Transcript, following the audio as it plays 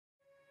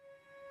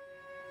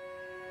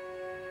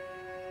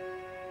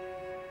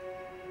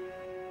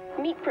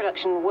Meat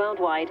production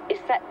worldwide is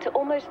set to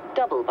almost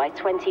double by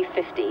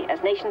 2050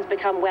 as nations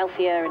become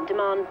wealthier and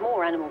demand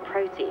more animal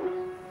protein.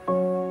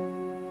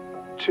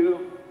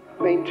 To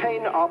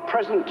maintain our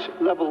present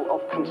level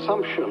of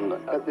consumption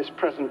at this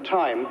present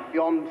time,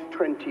 beyond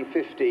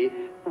 2050,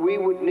 we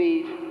would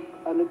need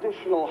an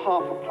additional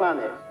half a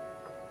planet.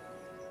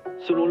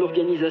 Selon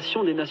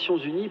l'Organisation des Nations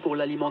Unies pour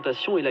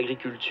l'alimentation et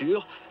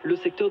l'agriculture, le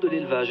secteur de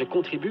l'élevage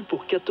contribue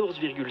pour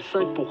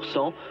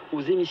 14,5%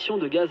 aux émissions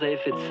de gaz à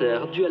effet de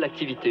serre dues à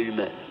l'activité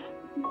humaine.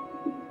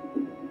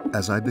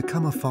 As I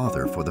become a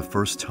father for the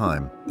first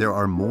time, there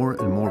are more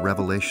and more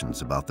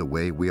revelations about the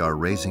way we are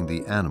raising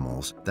the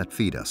animals that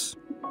feed us.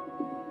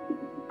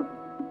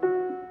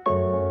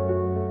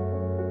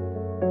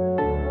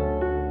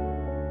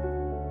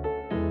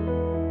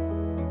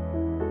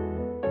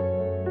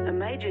 A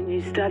major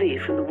new study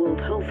from the World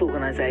Health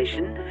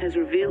Organization has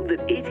revealed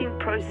that eating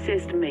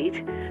processed meat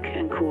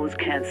can cause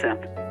cancer.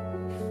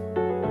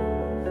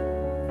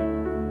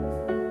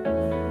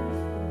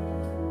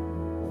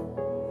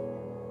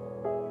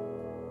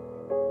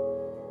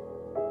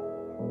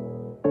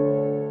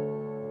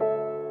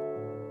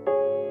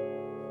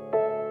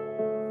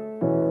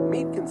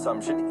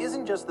 Consumption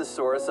isn't just the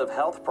source of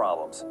health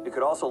problems. It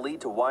could also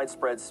lead to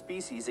widespread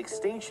species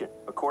extinction,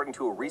 according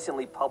to a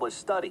recently published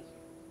study.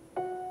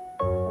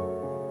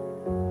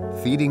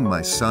 Feeding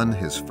my son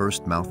his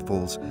first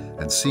mouthfuls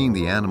and seeing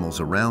the animals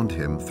around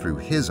him through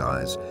his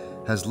eyes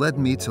has led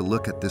me to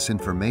look at this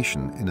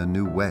information in a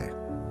new way.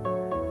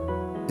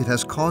 It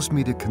has caused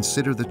me to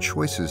consider the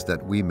choices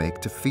that we make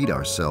to feed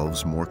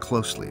ourselves more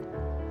closely,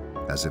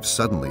 as if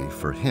suddenly,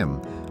 for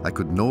him, I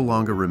could no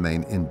longer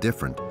remain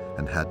indifferent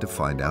and had to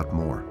find out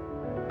more.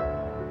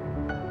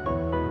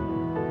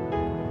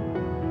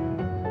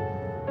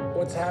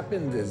 What's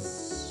happened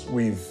is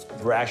we've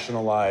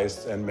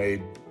rationalized and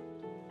made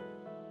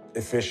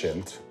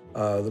efficient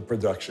the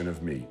production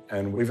of meat,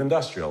 and we've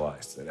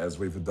industrialized it, as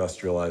we've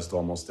industrialized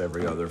almost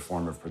every other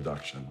form of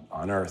production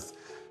on Earth.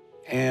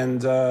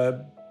 And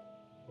the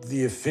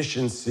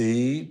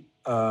efficiency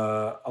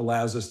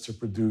allows us to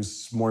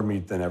produce more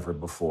meat than ever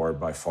before,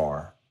 by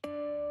far.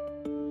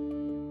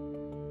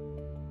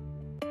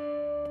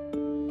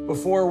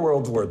 Before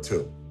World War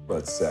II,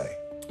 let's say,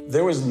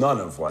 there was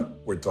none of what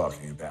we're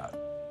talking about.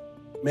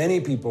 Many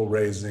people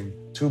raising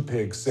 2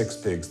 pigs, 6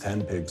 pigs,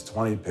 10 pigs,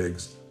 20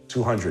 pigs,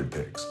 200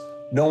 pigs.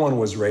 No one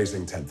was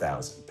raising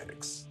 10,000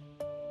 pigs.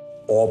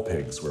 All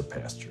pigs were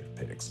pastured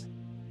pigs.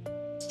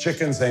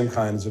 Chickens, same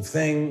kinds of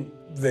thing.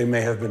 They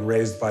may have been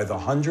raised by the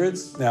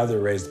hundreds. Now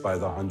they're raised by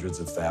the hundreds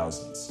of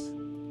thousands.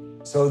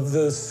 So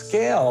the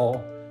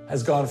scale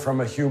has gone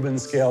from a human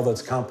scale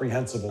that's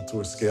comprehensible to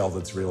a scale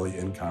that's really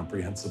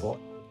incomprehensible.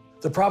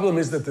 The problem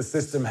is that the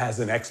system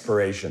has an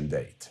expiration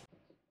date.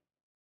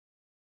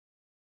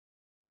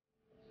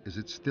 Is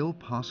it still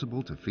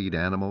possible to feed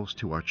animals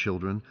to our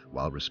children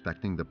while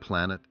respecting the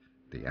planet,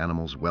 the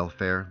animals'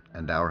 welfare,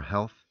 and our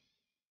health?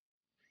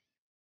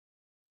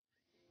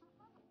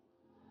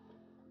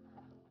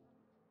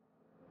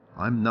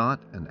 I'm not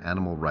an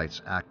animal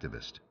rights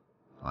activist.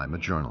 I'm a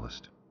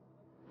journalist.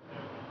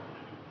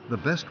 The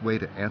best way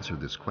to answer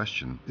this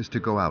question is to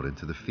go out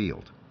into the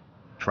field.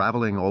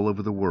 Traveling all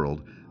over the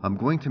world, I'm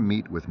going to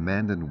meet with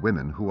men and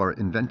women who are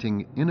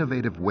inventing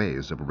innovative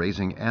ways of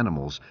raising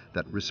animals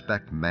that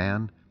respect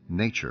man,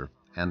 nature,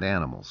 and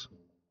animals.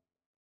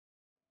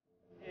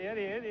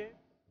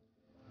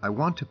 I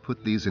want to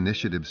put these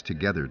initiatives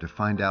together to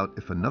find out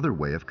if another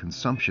way of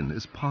consumption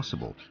is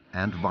possible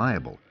and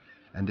viable,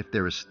 and if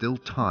there is still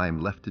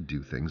time left to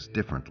do things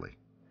differently.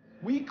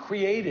 We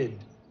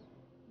created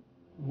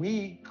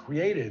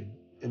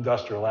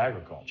industrial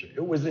agriculture.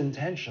 It was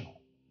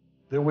intentional.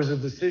 There was a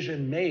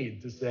decision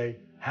made to say,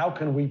 how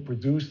can we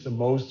produce the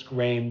most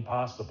grain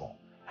possible?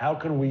 How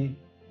can we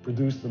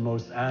produce the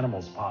most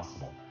animals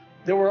possible?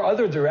 There were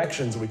other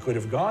directions we could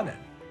have gone in.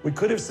 We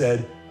could have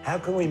said, how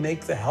can we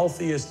make the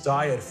healthiest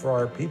diet for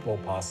our people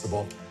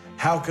possible?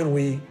 How can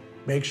we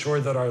make sure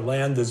that our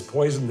land is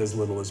poisoned as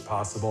little as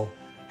possible?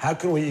 How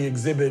can we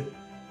exhibit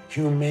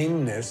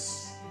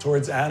humaneness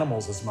towards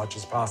animals as much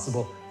as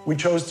possible? We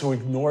chose to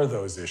ignore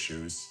those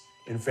issues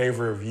in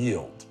favor of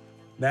yield.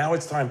 Now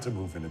it's time to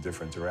move in a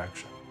different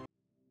direction.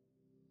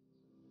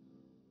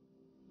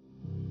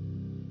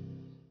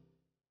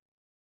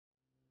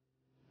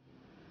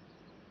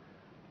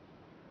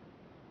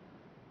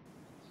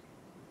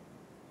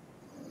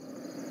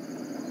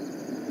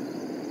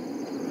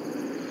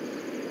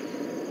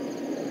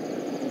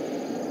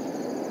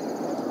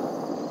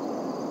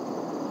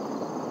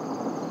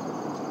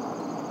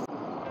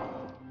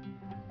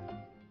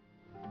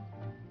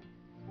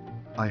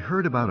 I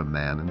heard about a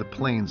man in the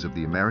plains of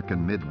the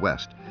American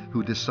Midwest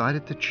who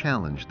decided to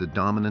challenge the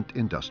dominant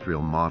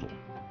industrial model.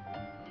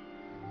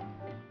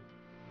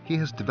 He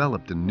has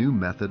developed a new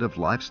method of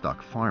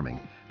livestock farming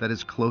that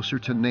is closer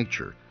to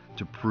nature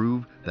to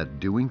prove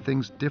that doing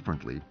things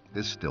differently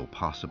is still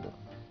possible.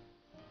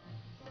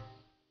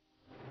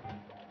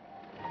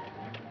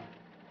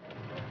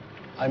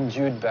 I'm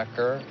Jude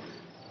Becker,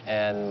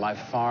 and my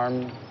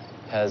farm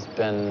has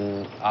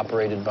been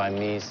operated by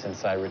me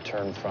since I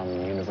returned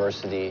from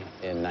university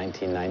in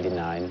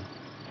 1999.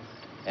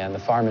 And the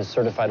farm is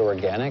certified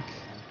organic.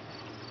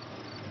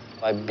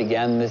 I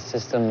began this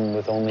system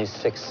with only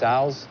 6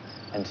 sows,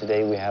 and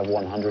today we have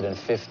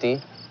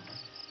 150.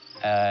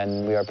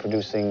 And we are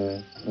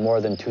producing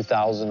more than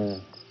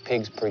 2,000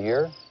 pigs per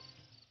year.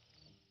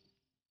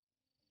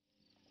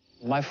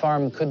 My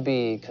farm could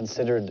be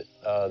considered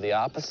the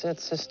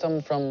opposite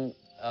system from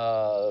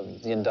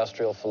the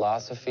industrial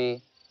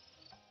philosophy.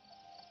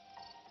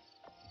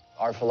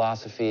 Our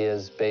philosophy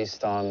is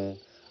based on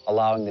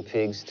allowing the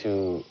pigs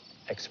to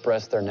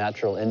express their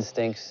natural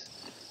instincts,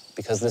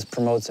 because this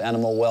promotes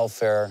animal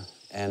welfare,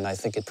 and I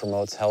think it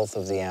promotes health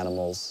of the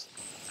animals.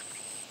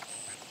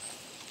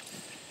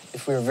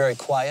 If we are very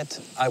quiet,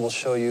 I will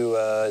show you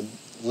a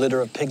litter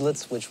of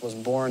piglets which was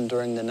born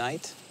during the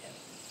night.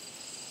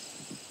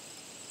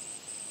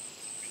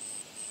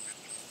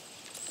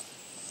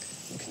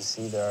 You can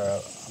see there are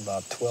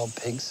about 12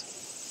 pigs.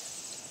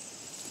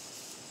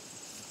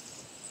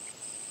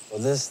 So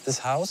this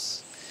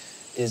house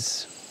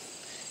is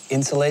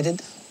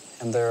insulated,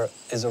 and there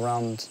is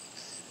around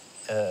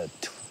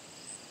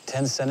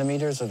 10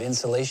 centimeters of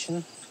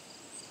insulation.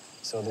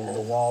 So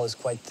the wall is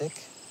quite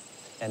thick,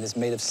 and it's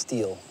made of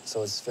steel,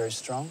 so it's very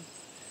strong.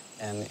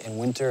 And in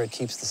winter, it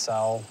keeps the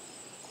sow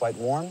quite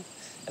warm,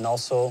 and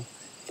also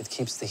it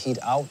keeps the heat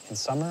out in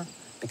summer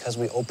because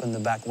we open the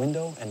back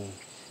window and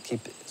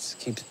keep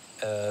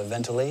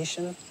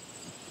ventilation.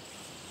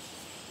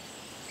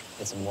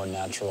 It's a more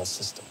natural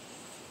system.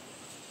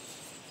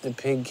 The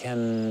pig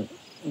can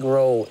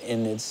grow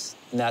in its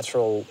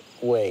natural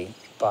way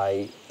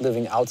by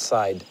living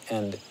outside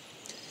and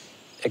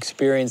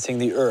experiencing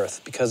the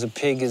earth, because a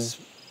pig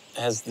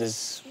has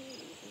this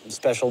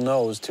special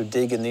nose to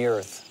dig in the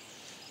earth.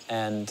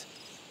 And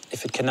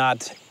if it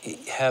cannot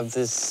have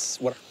this,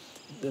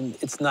 then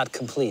it's not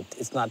complete.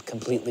 It's not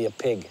completely a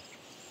pig.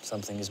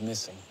 Something is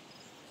missing.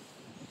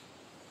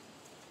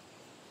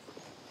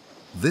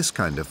 This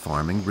kind of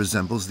farming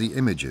resembles the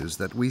images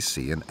that we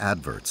see in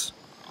adverts.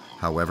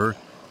 However,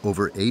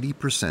 over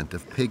 80%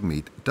 of pig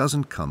meat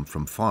doesn't come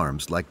from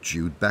farms like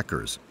Jude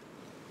Becker's,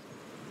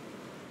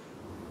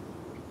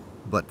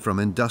 but from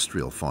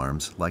industrial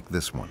farms like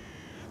this one.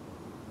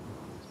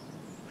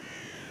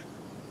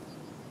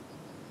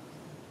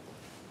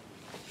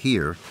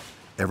 Here,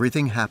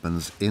 everything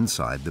happens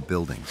inside the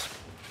buildings.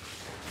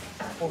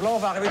 Donc là, on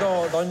va arriver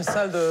dans une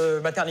salle de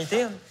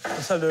maternité,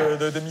 une salle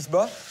de mise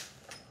bas.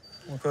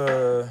 Donc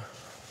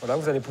voilà,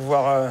 vous allez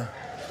pouvoir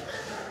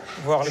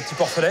voir les petits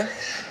porcelets.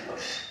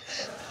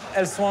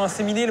 Elles sont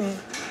inséminées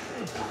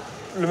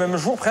le même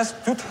jour, presque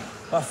toutes.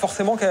 Enfin,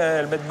 forcément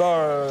qu'elles mettent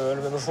bas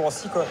le même jour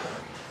aussi, quoi.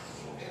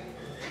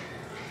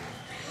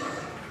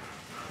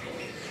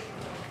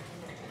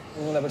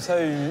 On appelle ça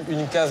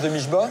une case de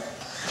miche-bas.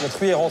 La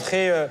truie est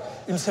rentrée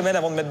une semaine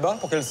avant de mettre bas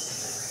pour qu'elle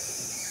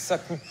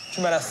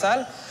s'accoutume à la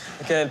salle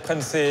et qu'elle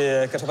ne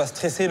soit pas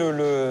stressée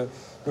le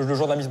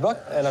jour de la mise bas.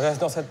 Elle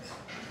reste dans cette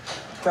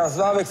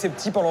case-là avec ses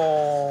petits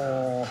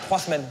pendant 3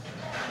 semaines.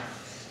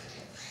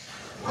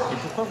 Et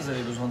pourquoi vous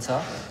avez besoin de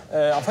ça?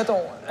 En fait,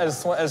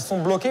 elles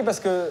sont bloquées parce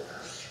que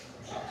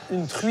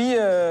une truie,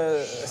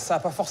 ça n'a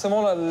pas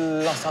forcément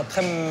l'instinct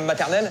très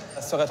maternel.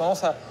 Ça aurait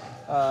tendance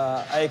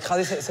à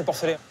écraser ses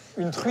porcelets.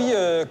 Une truie,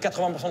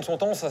 80% de son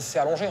temps, ça s'est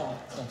allongé. Hein.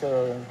 Donc,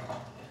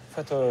 en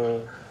fait,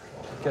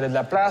 qu'elle ait de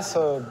la place.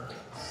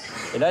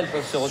 Et là, elles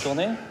peuvent se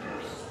retourner?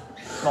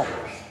 Non.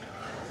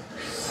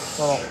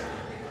 Non, non.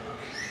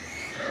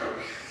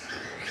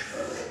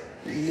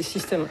 Les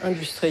systèmes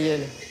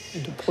industriels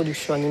de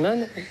production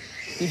animale,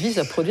 ils visent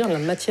à produire de la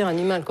matière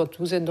animale. Quand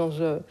vous êtes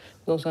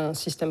dans un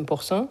système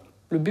porcin,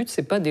 le but,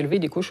 c'est pas d'élever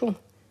des cochons,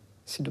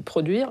 c'est de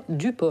produire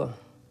du porc.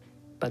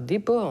 Pas des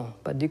porcs,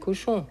 pas des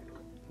cochons,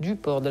 du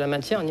porc, de la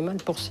matière animale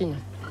porcine.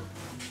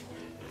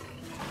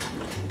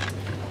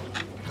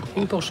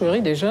 Une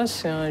porcherie, déjà,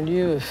 c'est un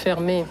lieu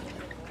fermé,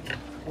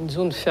 une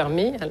zone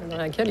fermée dans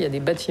laquelle il y a des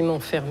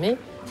bâtiments fermés,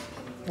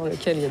 dans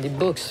lequel il y a des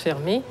boxes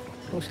fermées.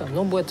 Donc c'est un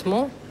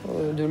emboîtement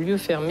de lieux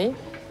fermés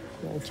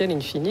dans lequel, in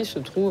fine, se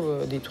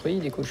trouvent des truies,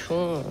 des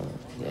cochons.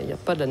 Il n'y a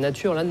pas de la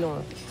nature là-dedans.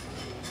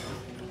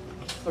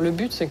 Le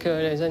but, c'est que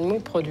les animaux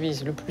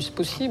produisent le plus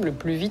possible, le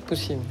plus vite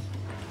possible.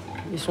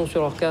 Ils sont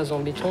sur leur case en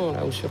béton,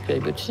 là, ou sur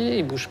caillebotier,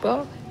 ils ne bougent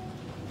pas.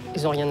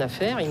 Ils n'ont rien à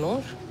faire, ils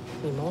mangent.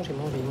 Ils mangent, ils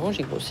mangent, ils mangent,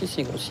 ils grossissent,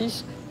 ils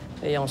grossissent.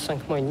 Et en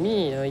 5 mois et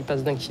demi, ils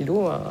passent d'1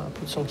 kilo à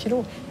plus de 100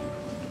 kilos.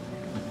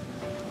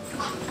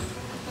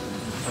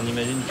 On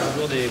imagine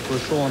toujours des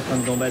cochons en train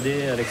de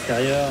gambader à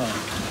l'extérieur.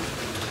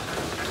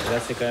 Là,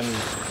 c'est quand même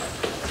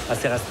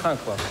assez restreint,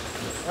 quoi.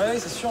 Oui,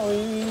 c'est sûr,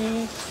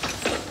 oui.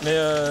 Mais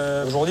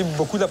aujourd'hui,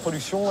 beaucoup de la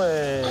production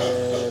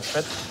est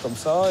faite comme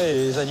ça. Et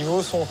les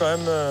animaux sont quand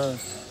même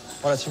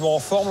relativement en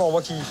forme. Là, on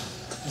voit qu'ils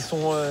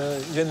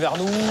viennent vers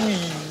nous,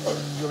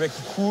 ils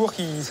courent,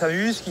 qu'ils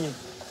s'amusent. Je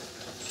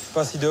sais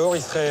pas si dehors,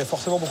 ils seraient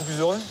forcément beaucoup plus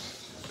heureux.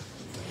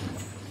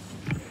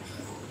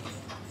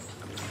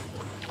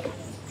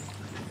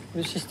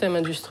 Le système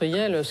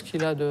industriel, ce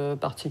qu'il a de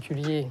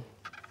particulier,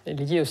 est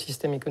lié au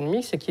système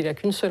économique, c'est qu'il n'a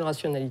qu'une seule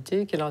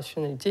rationalité, qui est la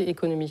rationalité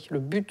économique. Le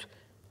but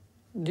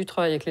du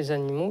travail avec les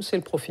animaux, c'est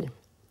le profit.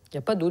 Il n'y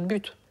a pas d'autre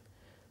but.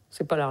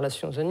 Ce n'est pas la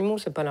relation aux animaux,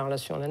 ce n'est pas la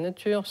relation à la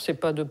nature, ce n'est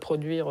pas de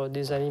produire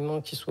des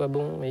aliments qui soient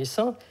bons et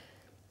sains,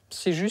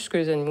 c'est juste que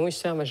les animaux ils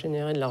servent à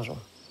générer de l'argent.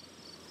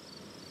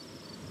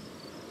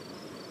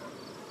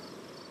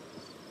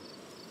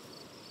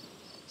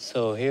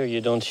 So here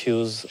you don't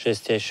use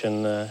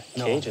gestation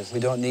cages? No,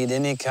 we don't need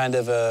any kind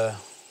of a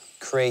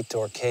crate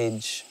or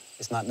cage.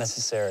 It's not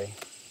necessary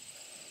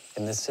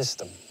in this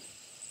system.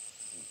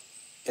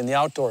 In the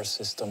outdoor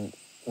system,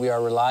 we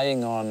are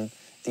relying on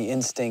the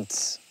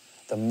instincts,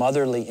 the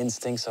motherly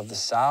instincts of the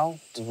sow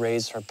to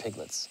raise her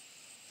piglets.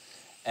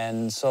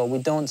 And so we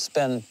don't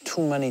spend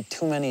too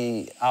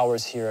many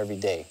hours here every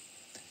day.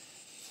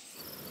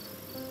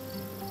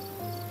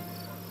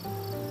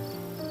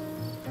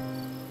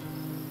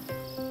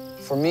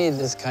 For me,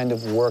 this kind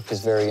of work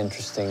is very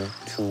interesting,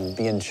 to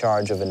be in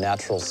charge of a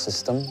natural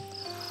system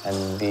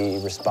and be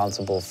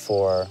responsible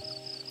for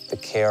the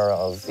care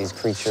of these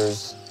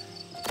creatures.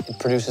 It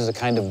produces a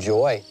kind of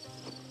joy.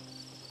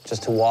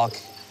 Just to walk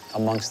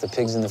amongst the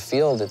pigs in the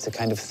field, it's a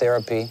kind of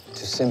therapy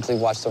to simply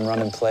watch them run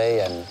and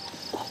play, and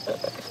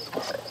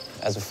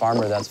as a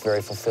farmer, that's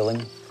very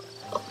fulfilling.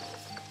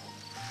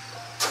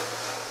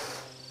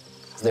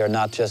 They're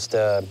not just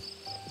a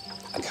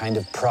kind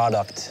of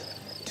product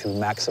to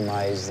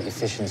maximize the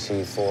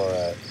efficiency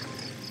for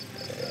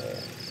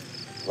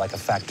like a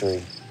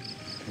factory.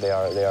 They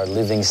are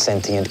living,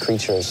 sentient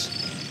creatures.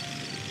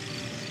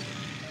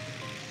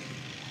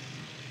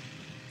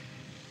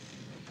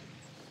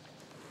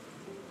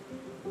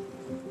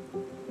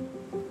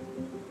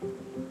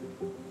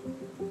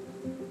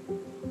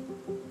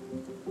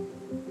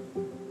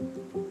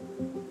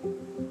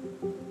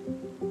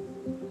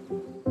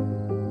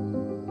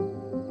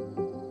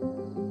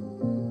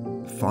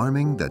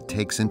 Farming that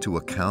takes into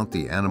account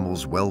the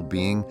animals'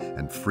 well-being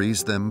and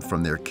frees them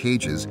from their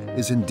cages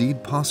is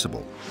indeed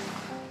possible.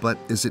 But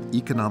is it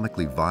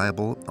economically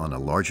viable on a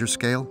larger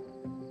scale?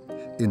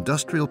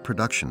 Industrial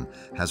production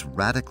has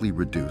radically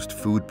reduced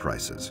food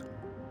prices.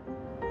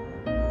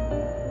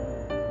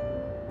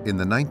 In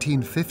the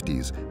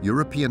 1950s,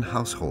 European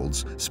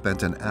households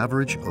spent an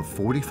average of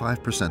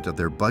 45% of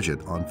their budget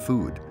on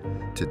food.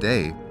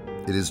 Today,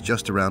 it is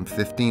just around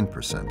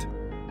 15%.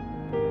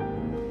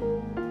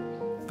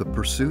 The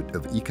pursuit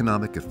of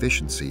economic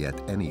efficiency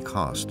at any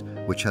cost,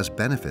 which has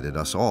benefited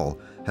us all,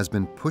 has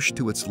been pushed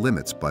to its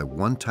limits by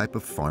one type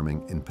of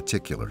farming in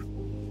particular.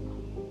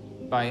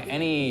 By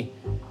any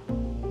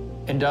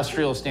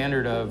industrial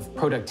standard of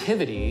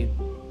productivity,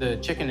 the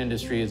chicken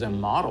industry is a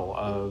model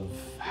of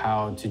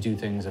how to do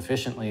things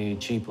efficiently,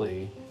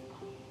 cheaply.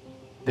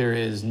 There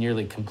is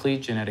nearly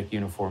complete genetic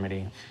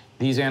uniformity.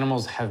 These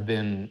animals have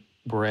been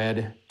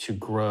bred to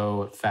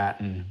grow,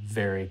 fatten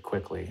very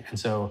quickly, and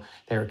so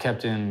they are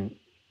kept in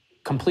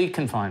complete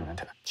confinement.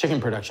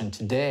 Chicken production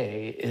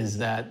today is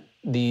that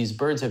these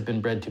birds have been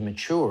bred to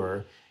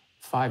mature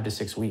 5 to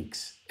 6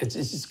 weeks.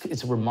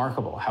 It's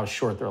remarkable how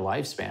short their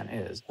lifespan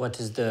is. What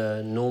is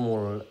the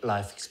normal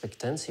life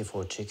expectancy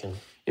for chicken?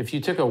 If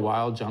you took a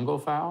wild jungle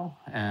fowl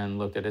and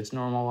looked at its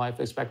normal life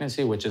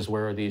expectancy, which is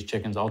where these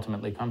chickens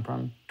ultimately come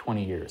from,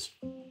 20 years.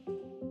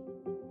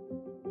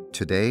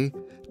 Today,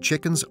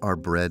 chickens are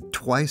bred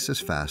twice as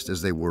fast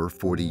as they were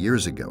 40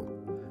 years ago,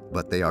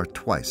 but they are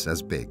twice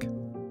as big.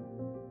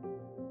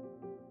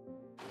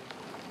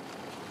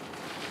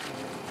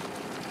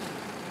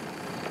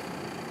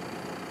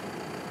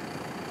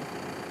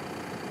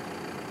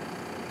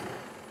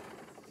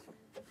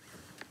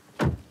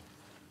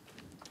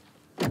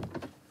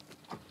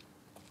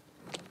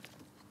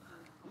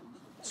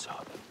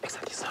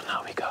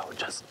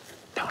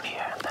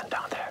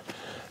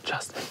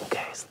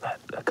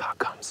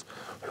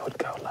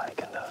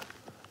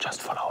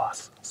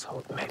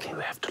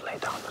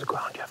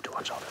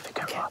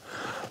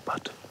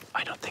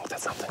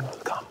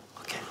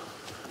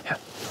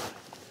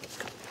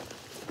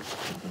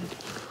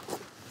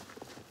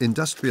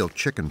 Industrial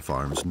chicken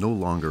farms no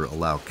longer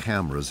allow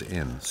cameras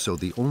in, so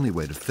the only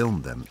way to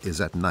film them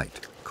is at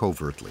night,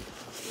 covertly.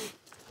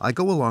 I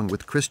go along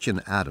with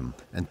Christian Adam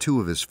and 2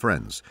 of his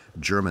friends,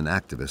 German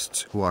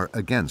activists who are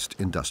against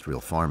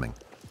industrial farming.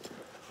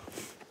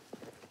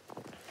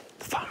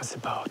 The farm is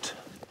about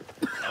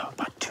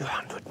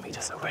 200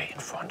 meters away in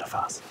front of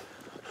us.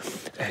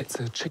 It's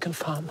a chicken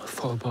farm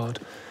for about,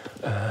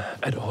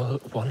 at all,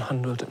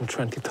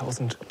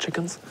 120,000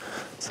 chickens.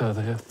 So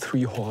there are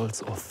 3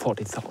 halls of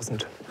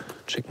 40,000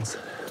 chickens.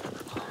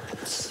 Oh,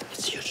 it's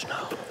huge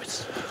now.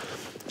 It's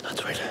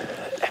not really.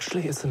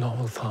 Actually, it's a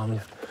normal farm.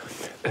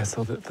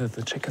 So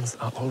the chickens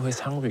are always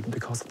hungry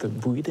because of the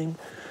breeding,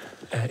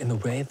 in a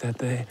way that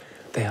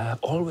they are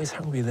always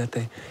hungry, that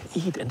they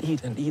eat and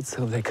eat and eat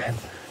so they can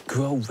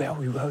grow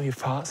very, very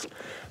fast.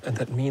 And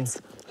that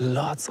means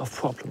lots of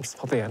problems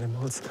for the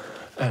animals.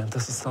 And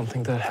this is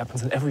something that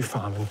happens in every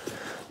farm. And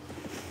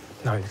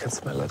now you can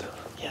smell it.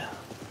 Yeah.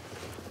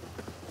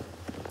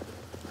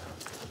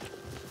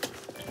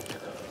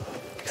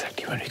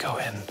 Exactly when we go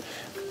in,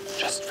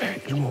 just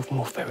very You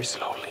move very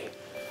slowly.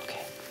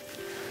 Okay.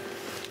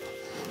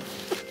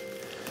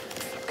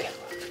 Okay.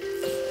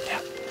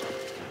 Yeah.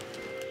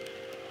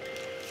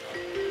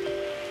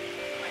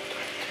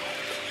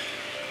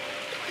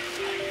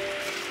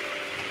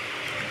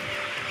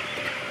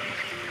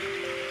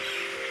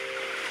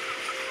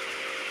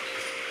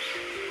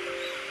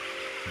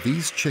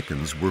 These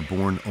chickens were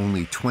born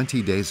only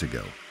 20 days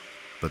ago,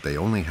 but they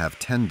only have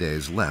 10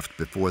 days left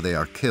before they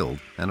are killed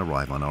and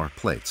arrive on our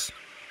plates.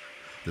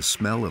 The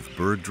smell of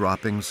bird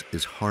droppings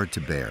is hard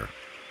to bear.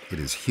 It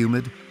is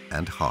humid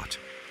and hot.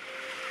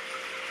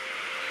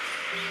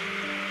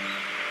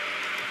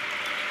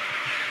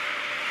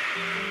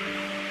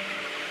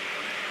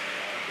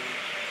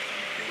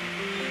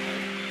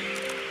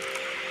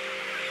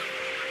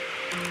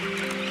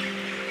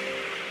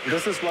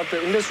 This is what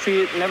the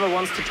industry never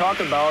wants to talk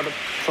about.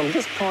 From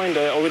this point,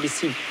 I already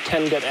see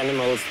 10 dead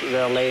animals.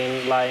 They're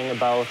lying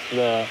about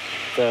the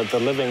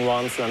living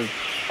ones, and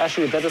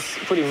actually that is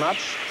pretty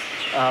much.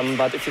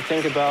 But if you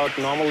think about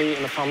normally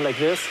in a farm like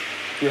this,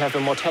 you have a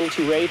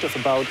mortality rate of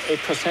about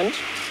 8%,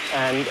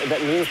 and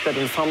that means that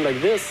in a farm like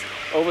this,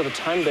 over the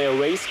time they are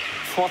raised,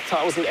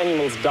 4,000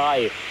 animals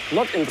die,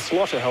 not in the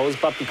slaughterhouse,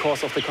 but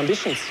because of the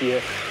conditions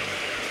here.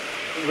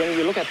 When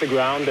we look at the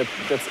ground,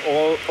 that's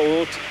all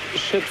old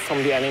shit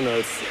from the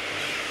animals.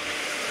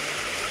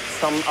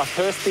 Some are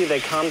thirsty;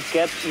 they can't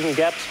even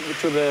get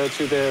to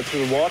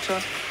the water.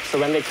 So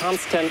when they can't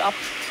stand up,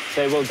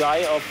 they will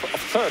die of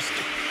thirst.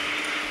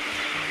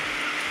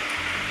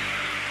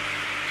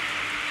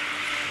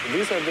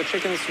 These are the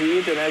chickens we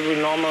eat in every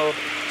normal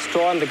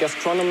store in the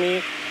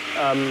gastronomy.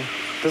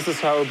 This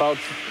is how about,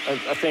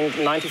 I think,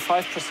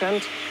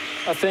 95%.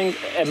 I think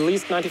at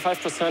least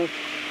 95%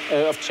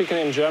 of chicken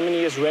in Germany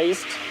is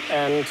raised,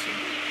 and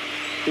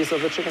these are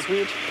the chickens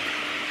we eat.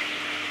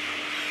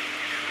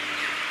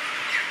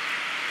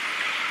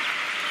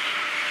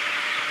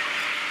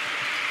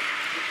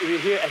 We're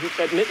here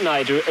at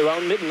midnight,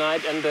 around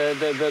midnight, and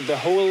the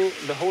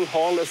whole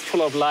hall is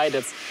full of light.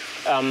 It's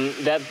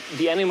that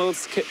the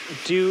animals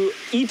do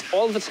eat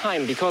all the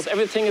time, because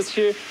everything is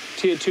here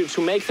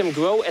to make them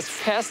grow as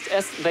fast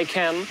as they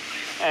can.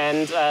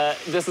 And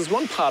this is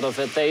one part of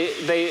it.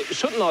 They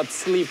should not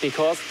sleep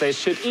because they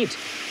should eat.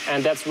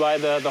 And that's why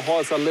the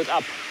halls are lit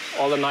up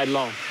all the night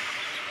long.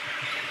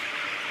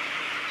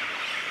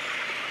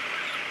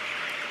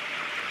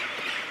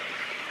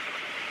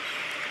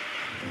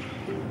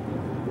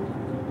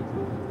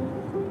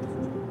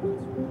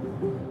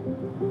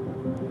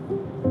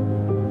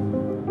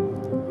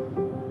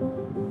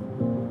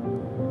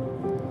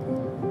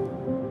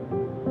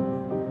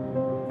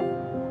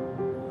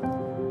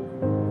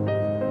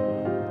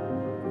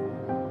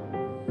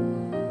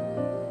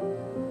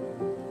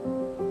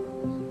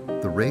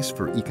 The race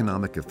for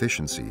economic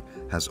efficiency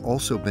has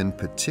also been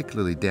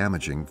particularly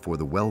damaging for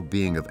the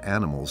well-being of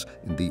animals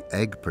in the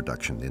egg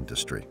production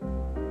industry.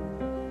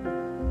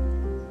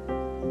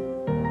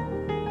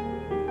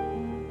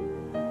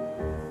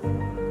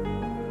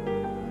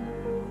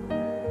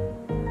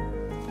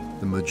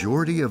 The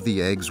majority of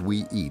the eggs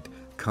we eat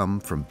come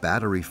from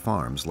battery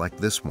farms like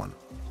this one.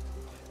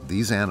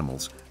 These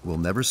animals will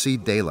never see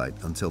daylight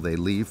until they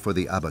leave for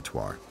the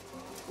abattoir.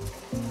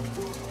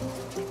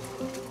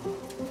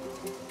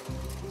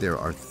 There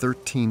are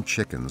 13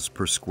 chickens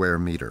per square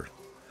meter.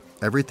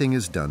 Everything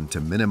is done to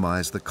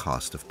minimize the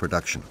cost of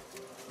production.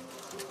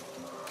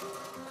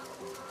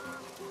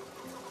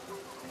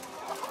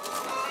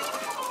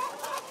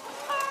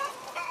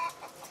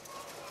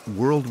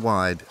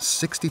 Worldwide,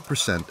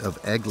 60% of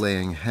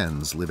egg-laying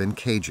hens live in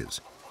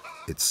cages.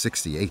 It's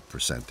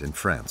 68% in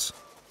France.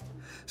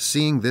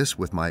 Seeing this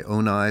with my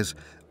own eyes,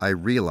 I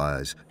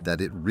realize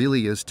that it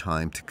really is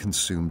time to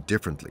consume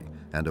differently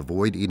and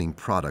avoid eating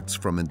products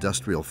from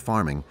industrial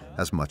farming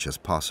as much as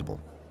possible.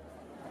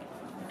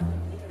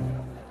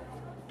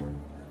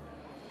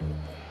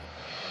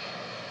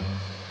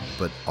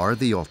 But are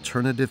the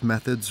alternative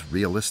methods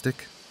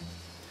realistic?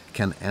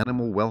 Can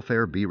animal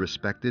welfare be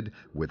respected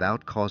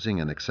without causing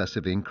an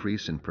excessive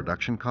increase in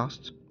production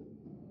costs?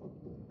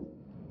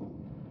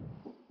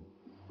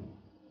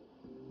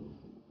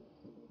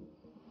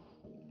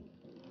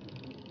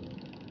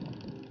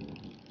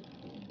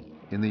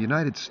 In the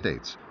United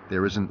States,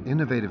 there is an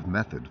innovative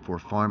method for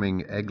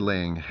farming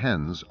egg-laying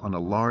hens on a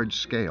large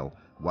scale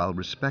while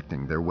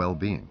respecting their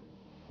well-being.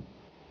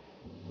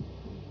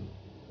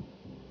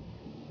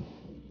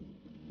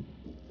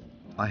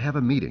 I have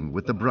a meeting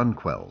with the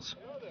Brunquels.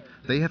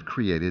 They have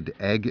created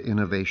Egg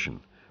Innovation,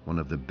 one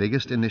of the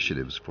biggest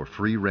initiatives for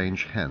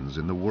free-range hens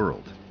in the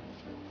world.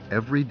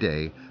 Every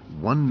day,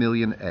 1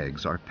 million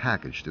eggs are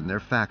packaged in their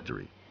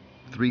factory,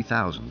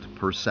 3,000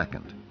 per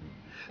second.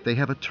 They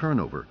have a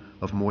turnover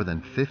of more than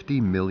 50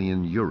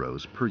 million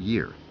euros per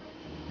year.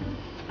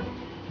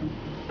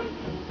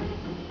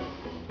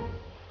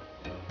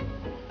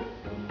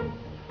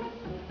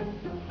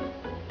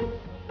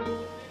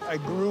 I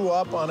grew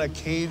up on a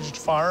caged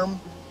farm.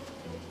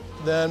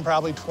 Then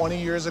probably 20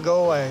 years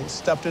ago, I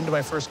stepped into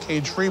my first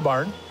cage-free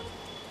barn.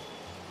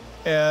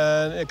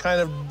 And it kind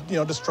of,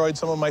 destroyed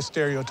some of my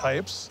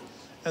stereotypes.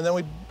 And then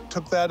we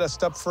took that a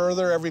step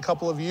further every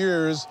couple of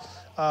years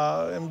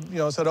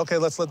and said, okay,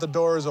 let's let the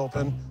doors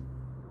open.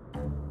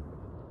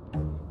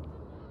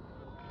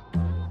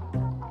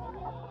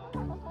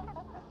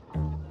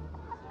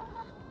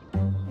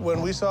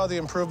 When we saw the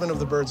improvement of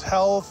the birds'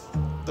 health,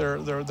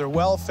 their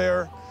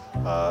welfare,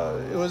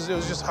 it was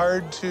just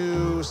hard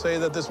to say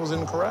that this was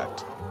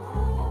incorrect.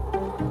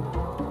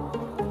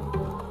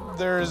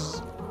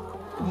 There's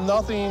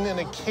nothing in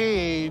a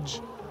cage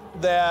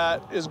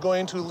that is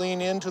going to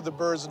lean into the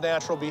bird's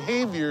natural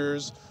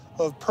behaviors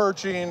of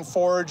perching,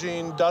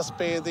 foraging, dust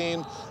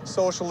bathing,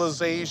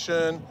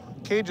 socialization.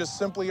 Cages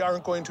simply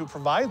aren't going to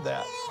provide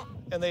that.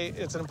 And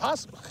it's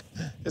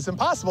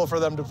impossible for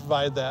them to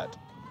provide that.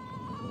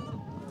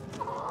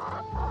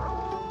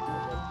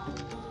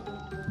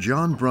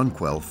 John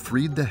Brunquell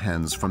freed the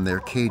hens from their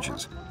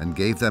cages and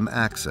gave them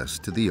access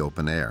to the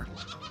open air.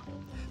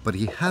 But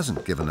he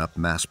hasn't given up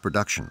mass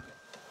production.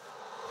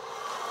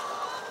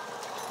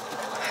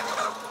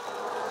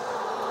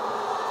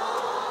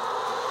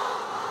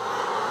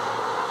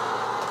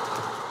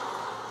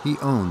 He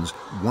owns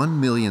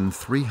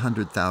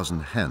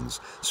 1,300,000 hens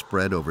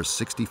spread over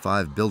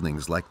 65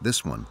 buildings like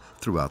this one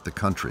throughout the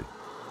country.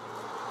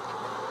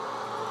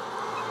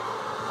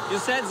 You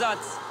said that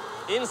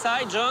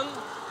inside, John,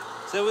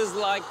 there was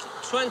like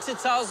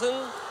 20,000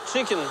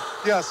 chicken.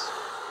 Yes.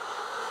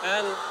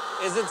 And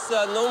is it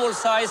a normal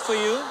size for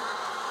you?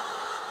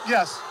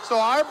 Yes. So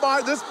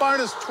this barn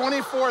is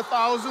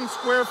 24,000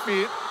 square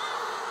feet.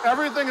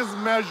 Everything is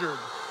measured.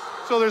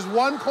 So there's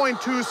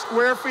 1.2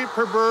 square feet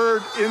per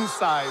bird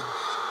inside.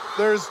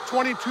 There's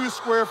 22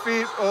 square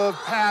feet of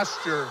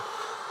pasture.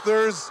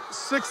 There's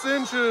 6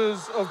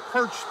 inches of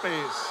perch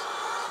space.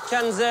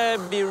 Can they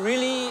be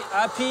really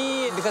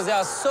happy because they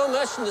are so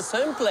much in the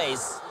same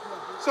place?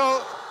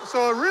 So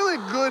a really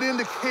good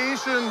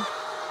indication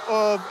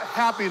of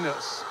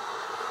happiness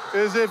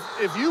is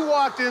if you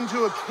walked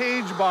into a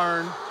cage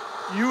barn,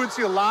 you would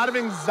see a lot of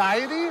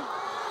anxiety.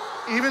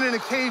 Even in a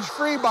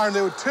cage-free barn,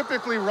 they would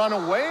typically run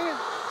away.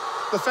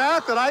 The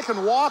fact that I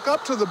can walk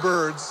up to the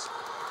birds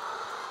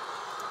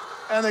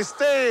and they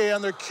stay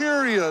and they're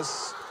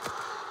curious,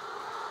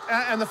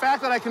 and the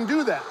fact that I can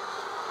do that,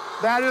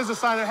 that is a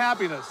sign of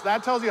happiness.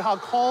 That tells you how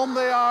calm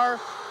they are.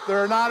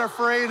 They're not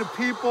afraid of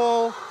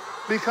people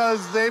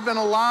because they've been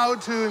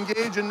allowed to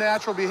engage in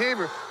natural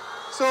behavior.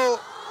 So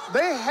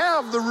they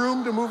have the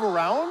room to move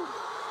around.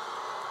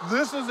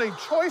 This is a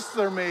choice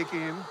they're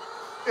making.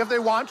 If they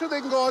want to,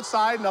 they can go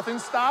outside.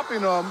 Nothing's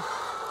stopping them.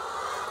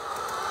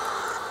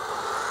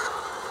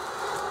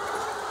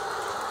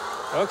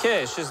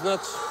 Okay, she's not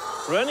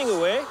running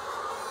away.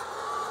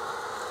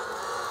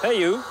 Hey,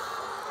 you.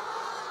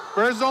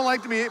 Birds don't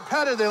like to be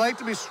petted. They like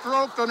to be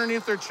stroked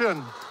underneath their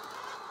chin.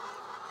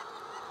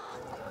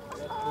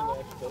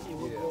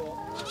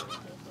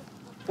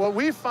 What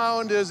we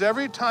found is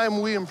every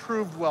time we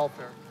improved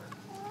welfare,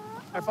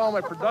 I found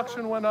my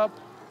production went up,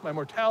 my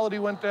mortality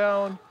went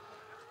down,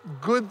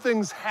 good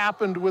things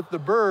happened with the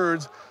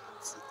birds.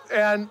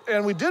 And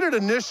we did it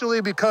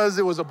initially because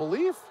it was a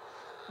belief,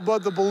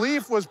 but the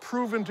belief was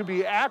proven to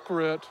be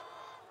accurate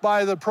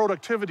by the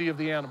productivity of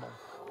the animal.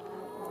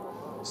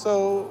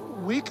 So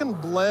we can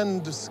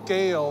blend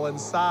scale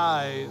and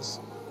size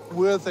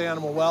with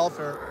animal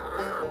welfare.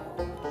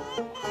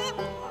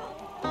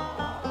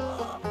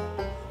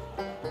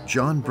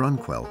 John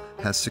Brunquell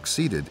has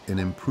succeeded in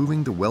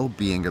improving the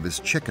well-being of his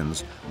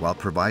chickens while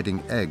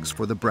providing eggs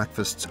for the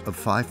breakfasts of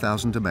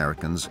 5,000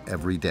 Americans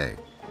every day.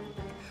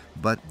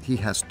 But he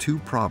has 2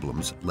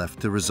 problems left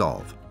to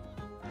resolve.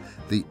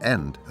 The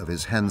end of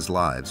his hens'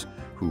 lives,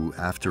 who,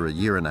 after a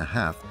year and a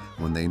half,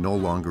 when they no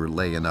longer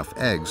lay enough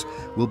eggs,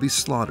 will be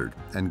slaughtered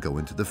and go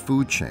into the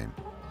food chain.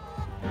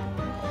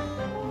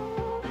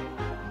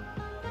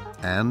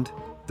 And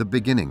the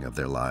beginning of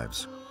their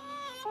lives.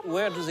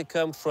 Where do they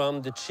come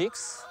from, the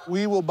chicks?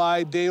 We will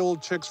buy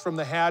day-old chicks from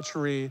the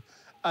hatchery,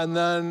 and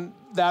then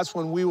that's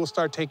when we will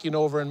start taking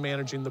over and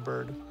managing the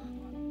bird.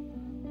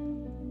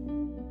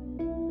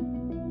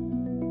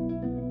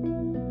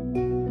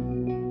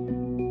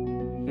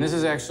 And this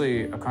is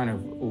actually a kind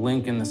of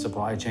link in the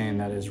supply chain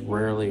that is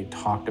rarely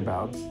talked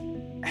about.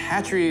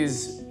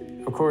 Hatcheries,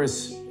 of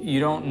course, you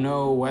don't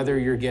know whether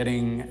you're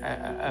getting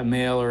a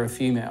male or a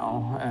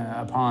female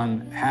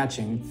upon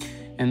hatching,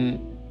 and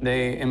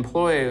they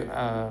employ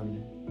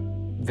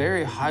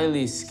very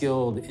highly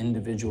skilled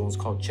individuals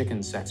called chicken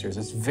sexers.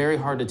 It's very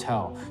hard to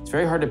tell. It's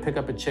very hard to pick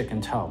up a chick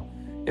and tell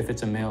if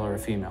it's a male or a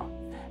female.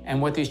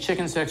 And what these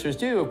chicken sexers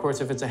do, of course,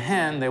 if it's a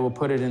hen, they will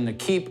put it in the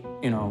keep,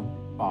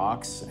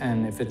 box,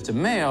 and if it's a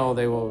male,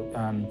 they will,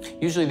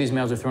 usually these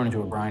males are thrown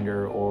into a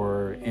grinder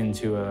or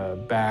into a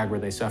bag where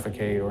they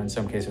suffocate, or in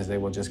some cases they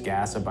will just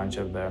gas a bunch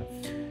of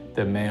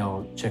the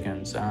male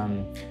chickens.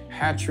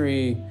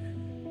 Hatchery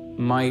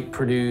might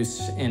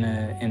produce in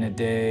a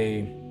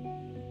day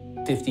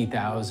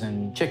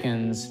 50,000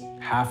 chickens,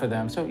 half of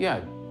them, so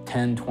yeah,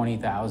 10,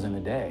 20,000 a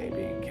day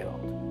being killed.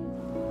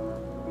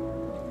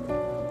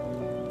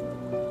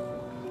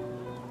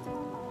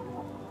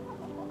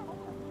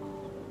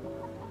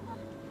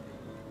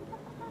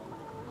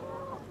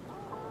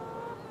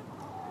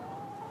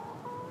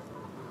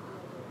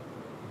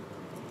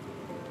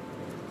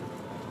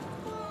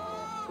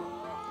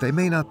 They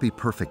may not be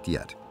perfect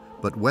yet,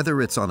 but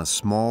whether it's on a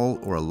small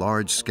or a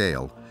large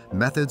scale,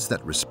 methods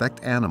that respect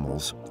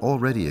animals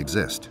already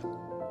exist.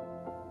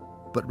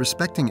 But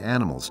respecting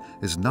animals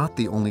is not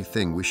the only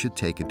thing we should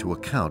take into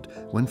account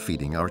when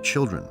feeding our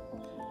children.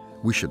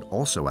 We should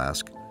also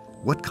ask,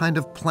 what kind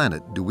of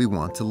planet do we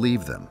want to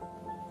leave them?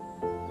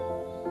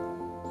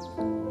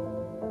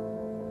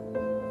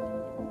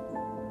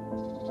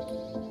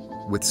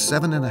 With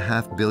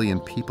 7.5 billion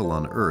people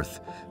on Earth,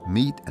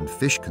 meat and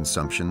fish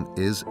consumption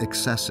is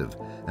excessive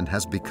and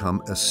has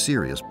become a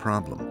serious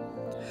problem.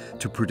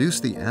 To produce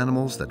the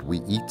animals that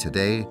we eat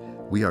today,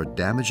 we are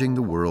damaging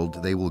the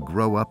world they will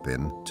grow up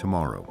in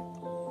tomorrow.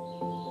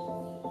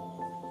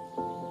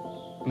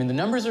 I mean, the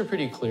numbers are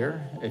pretty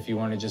clear if you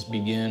want to just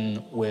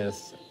begin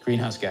with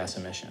greenhouse gas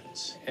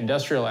emissions.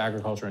 Industrial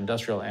agriculture,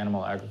 industrial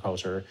animal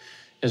agriculture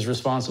is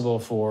responsible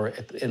for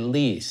at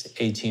least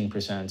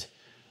 18%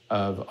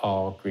 of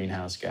all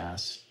greenhouse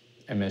gas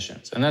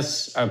emissions. And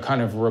that's a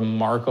kind of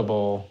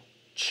remarkable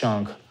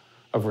chunk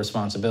of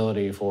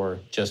responsibility for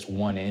just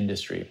one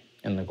industry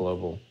in the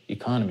global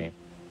economy.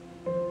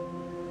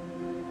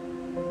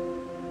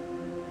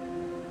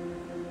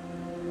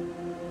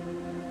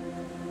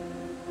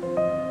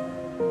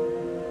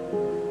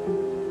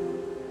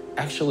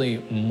 Actually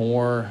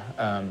more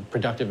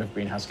productive of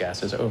greenhouse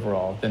gases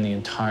overall than the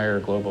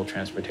entire global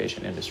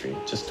transportation industry,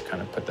 just to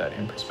kind of put that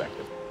in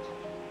perspective.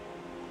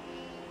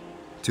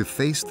 To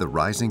face the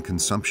rising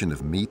consumption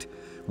of meat,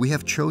 we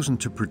have chosen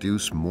to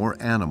produce more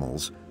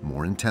animals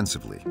more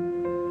intensively.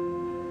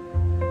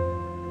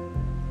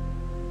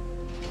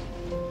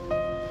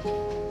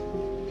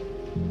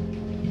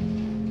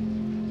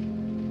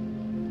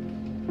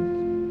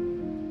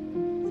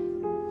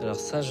 Alors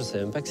ça, je ne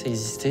savais même pas que ça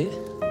existait.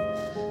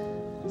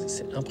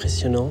 C'est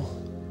impressionnant.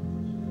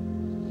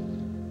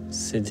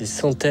 C'est des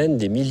centaines,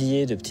 des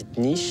milliers de petites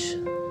niches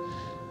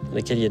dans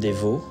lesquelles il y a des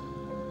veaux.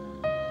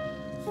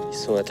 Ils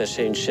sont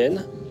attachés à une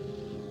chaîne.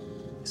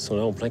 Ils sont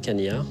là en plein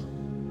cagnard.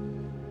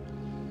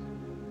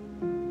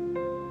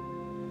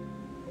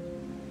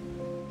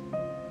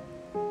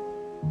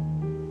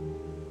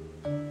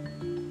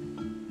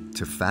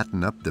 To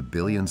fatten up the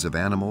billions of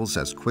animals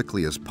as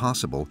quickly as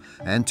possible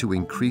and to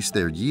increase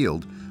their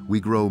yield, we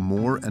grow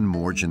more and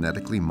more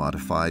genetically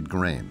modified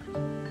grain.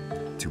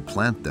 To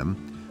plant them,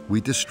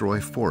 we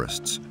destroy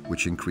forests,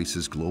 which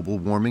increases global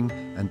warming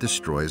and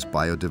destroys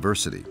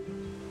biodiversity.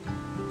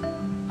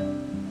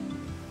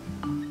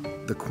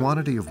 The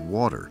quantity of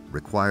water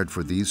required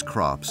for these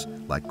crops,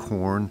 like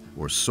corn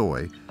or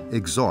soy,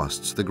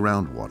 exhausts the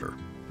groundwater.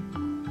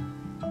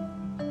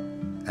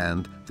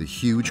 And the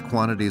huge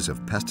quantities of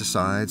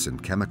pesticides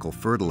and chemical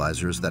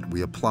fertilizers that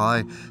we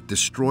apply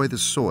destroy the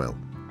soil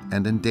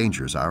and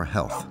endangers our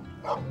health.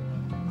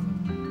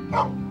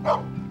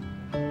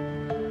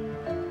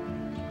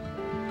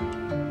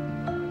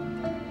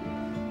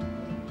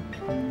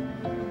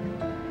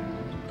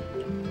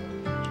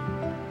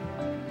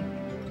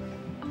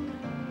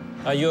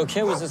 Are you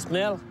okay with the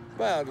smell?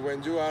 But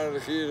when you are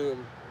here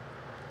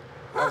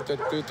after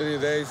 2-3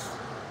 days,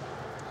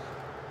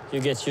 you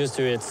get used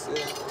to it.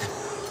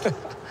 Yeah.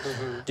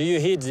 Do you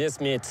eat this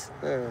meat?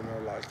 I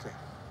don't like it.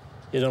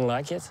 You don't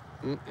like it?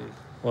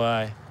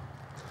 Why?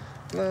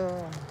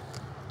 No.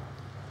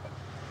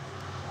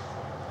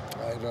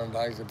 I don't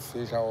like it.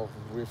 See how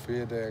we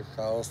feed the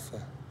cows.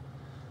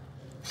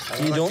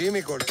 You don't?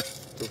 Chemicals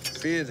to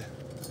feed.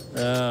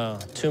 Oh,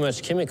 too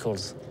much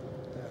chemicals.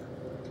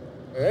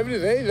 Every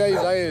day they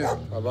die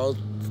about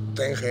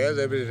 10 heads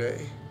every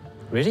day.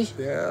 Really?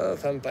 Yeah,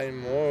 sometimes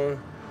more.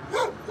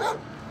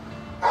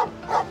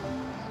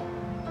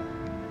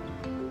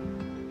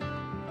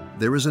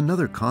 There is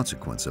another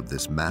consequence of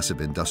this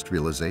massive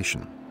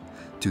industrialization.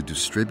 To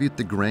distribute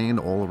the grain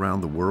all around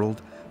the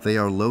world, they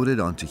are loaded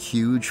onto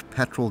huge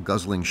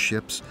petrol-guzzling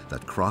ships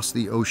that cross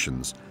the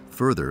oceans,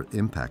 further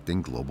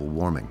impacting global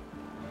warming.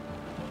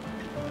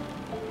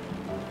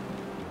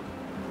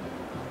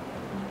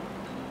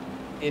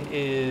 It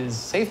is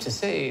safe to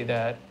say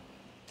that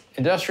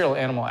industrial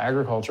animal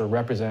agriculture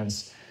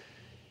represents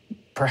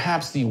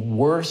perhaps the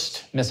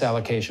worst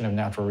misallocation of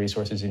natural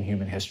resources in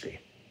human history.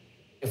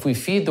 If we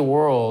feed the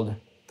world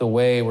the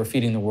way we're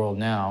feeding the world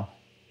now,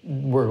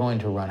 we're going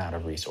to run out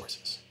of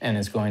resources. And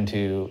it's going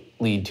to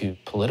lead to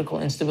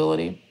political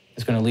instability.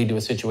 It's going to lead to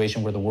a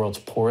situation where the world's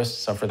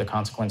poorest suffer the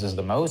consequences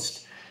the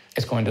most.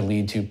 It's going to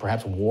lead to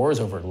perhaps wars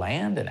over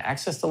land and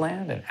access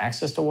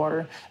to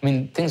water. I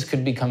mean, things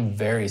could become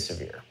very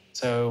severe.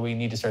 So we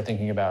need to start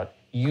thinking about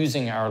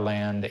using our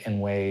land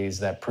in ways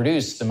that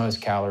produce the most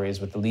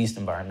calories with the least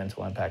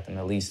environmental impact and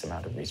the least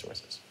amount of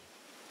resources.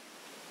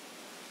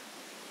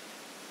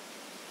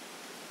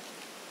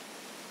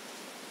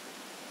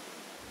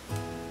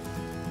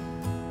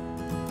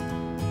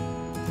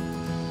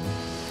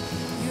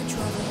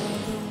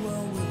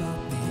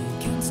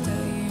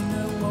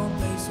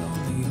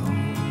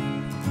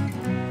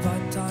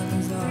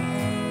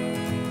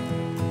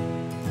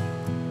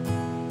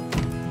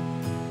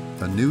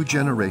 A new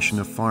generation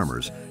of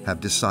farmers have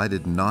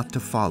decided not to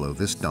follow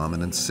this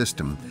dominant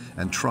system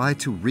and try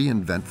to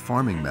reinvent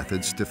farming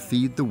methods to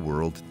feed the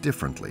world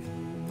differently.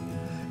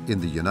 In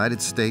the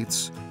United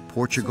States,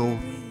 Portugal,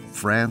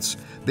 France,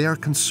 they are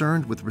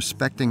concerned with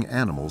respecting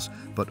animals,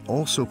 but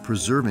also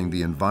preserving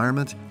the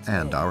environment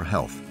and our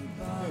health.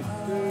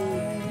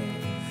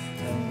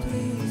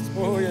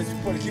 Oh, il y a du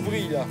poil qui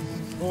brille là.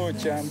 Oh,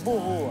 tiens, un beau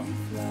veau.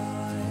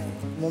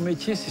 Mon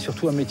métier, c'est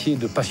surtout un métier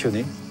de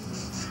passionné,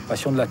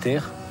 passion de la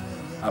terre.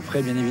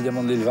 Après, bien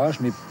évidemment, de l'élevage,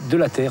 mais de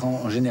la terre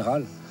en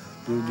général,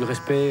 du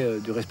respect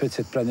de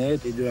cette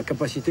planète et de la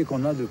capacité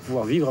qu'on a de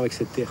pouvoir vivre avec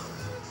cette terre.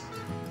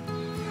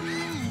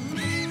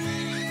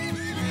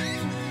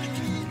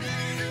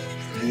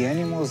 The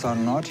animals are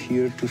not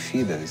here to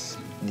feed us.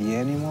 The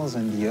animals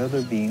and the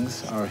other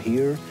beings are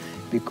here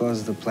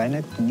because the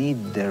planet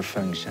needs their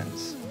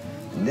functions.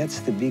 And that's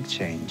the big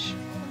change.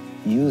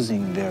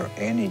 Using their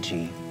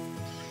energy,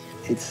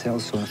 it's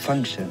also a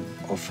function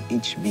of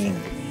each being.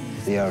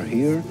 They are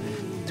here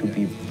to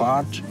be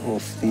part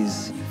of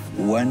this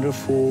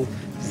wonderful,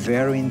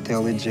 very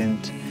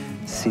intelligent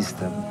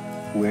system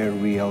where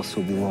we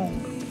also belong.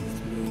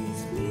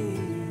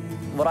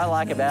 What I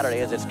like about it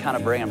is it's kind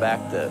of bringing back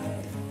the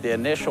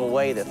initial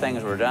way that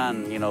things were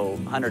done, you know,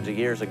 hundreds of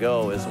years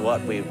ago is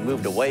what we've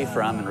moved away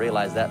from and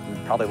realized that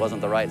probably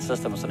wasn't the right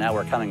system. So now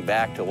we're coming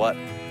back to what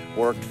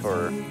worked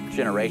for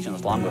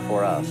generations long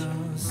before us.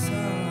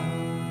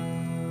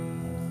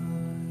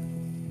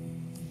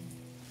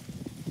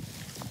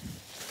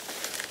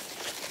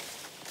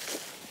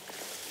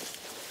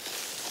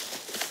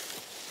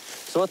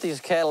 So what these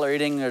cattle are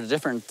eating, there's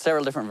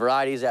several different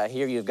varieties out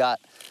here. You've got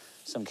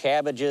some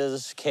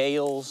cabbages,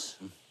 kales,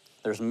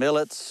 there's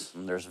millets,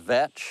 and there's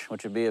vetch,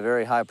 which would be a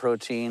very high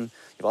protein.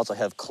 You also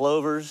have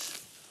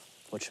clovers,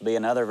 which would be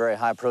another very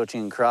high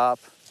protein crop.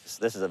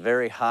 This is a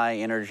very high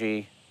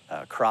energy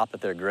crop that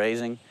they're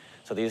grazing.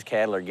 So these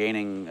cattle are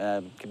gaining,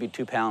 could be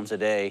 2 pounds a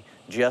day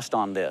just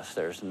on this.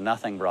 There's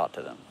nothing brought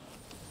to them.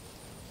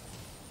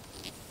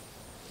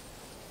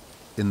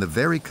 In the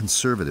very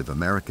conservative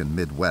American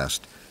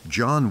Midwest,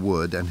 John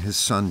Wood and his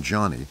son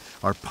Johnny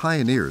are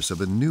pioneers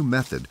of a new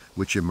method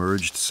which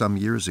emerged some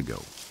years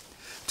ago.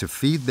 To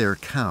feed their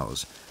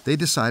cows, they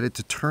decided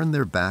to turn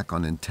their back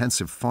on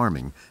intensive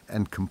farming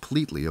and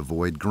completely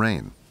avoid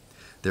grain.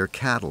 Their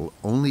cattle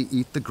only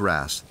eat the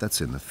grass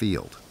that's in the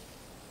field.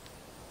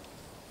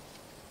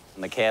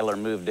 When the cattle are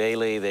moved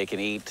daily, they can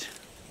eat.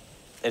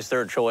 It's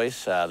their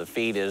choice. The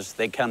feed is,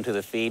 they come to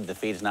the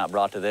feed's not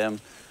brought to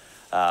them,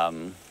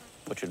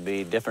 which would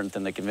be different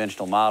than the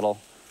conventional model.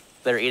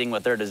 They're eating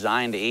what they're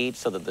designed to eat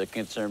so that the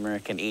consumer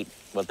can eat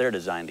what they're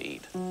designed to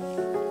eat.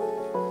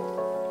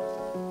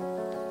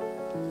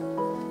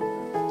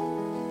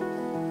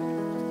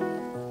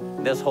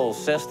 This whole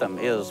system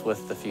is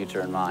with the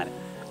future in mind.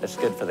 It's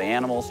good for the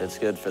animals, it's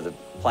good for the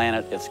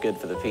planet, it's good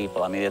for the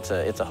people. I mean, it's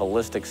a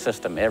holistic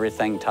system.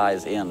 Everything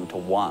ties into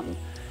one,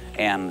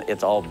 and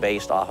it's all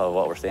based off of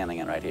what we're standing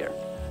in right here.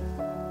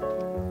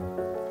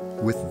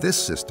 With this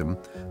system,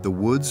 the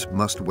Woods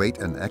must wait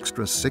an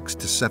extra 6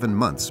 to 7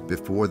 months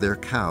before their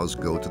cows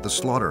go to the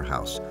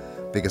slaughterhouse,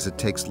 because it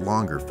takes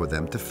longer for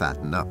them to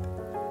fatten up.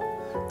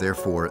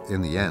 Therefore,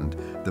 in the end,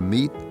 the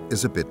meat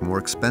is a bit more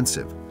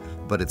expensive,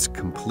 but it's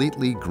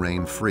completely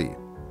grain-free.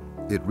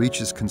 It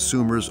reaches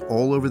consumers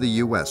all over the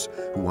U.S.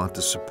 who want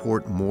to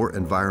support more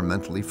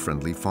environmentally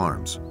friendly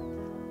farms.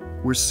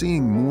 We're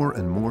seeing more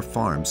and more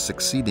farms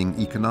succeeding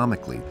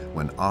economically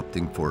when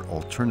opting for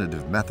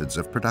alternative methods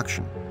of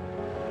production.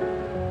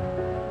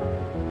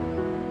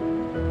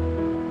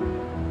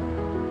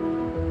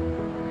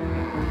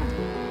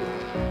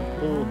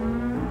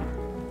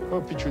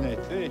 Oh, pitchounette,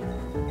 hey.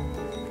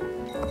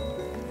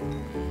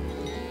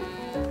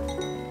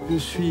 Je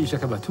suis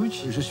Jacques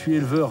Abatouch, je suis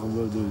éleveur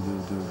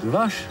de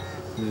vaches,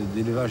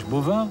 d'élevage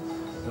bovin,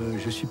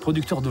 je suis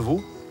producteur de veaux.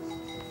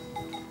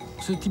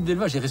 Ce type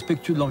d'élevage est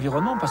respectueux de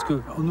l'environnement parce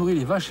qu'on nourrit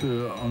les vaches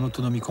en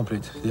autonomie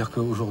complète. C'est-à-dire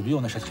qu'aujourd'hui,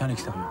 on n'achète rien à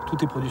l'extérieur.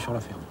 Tout est produit sur la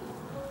ferme.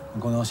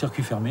 Donc on est en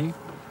circuit fermé,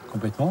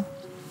 complètement.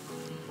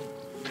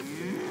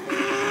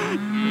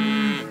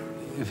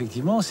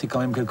 Effectivement, c'est quand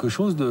même quelque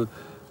chose de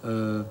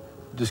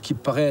ce qui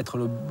paraît être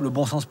le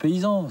bon sens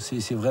paysan.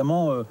 C'est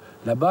vraiment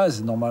la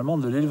base, normalement,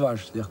 de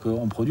l'élevage. C'est-à-dire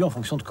qu'on produit en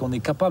fonction de ce qu'on est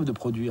capable de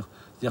produire.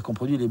 C'est-à-dire qu'on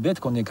produit les bêtes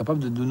qu'on est capable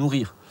de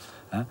nourrir.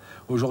 Hein.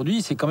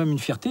 Aujourd'hui, c'est quand même une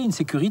fierté, une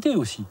sécurité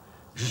aussi.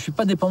 Je ne suis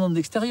pas dépendant de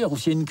l'extérieur. Ou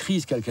s'il y a une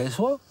crise, quelle qu'elle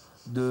soit,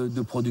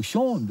 de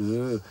production,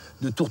 de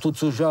tourteaux de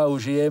soja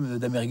OGM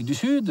d'Amérique du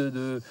Sud,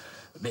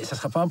 mais ça ne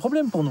sera pas un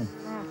problème pour nous.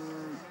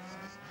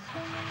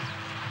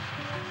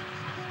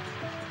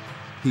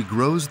 He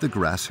grows the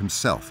grass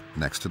himself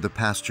next to the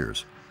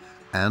pastures.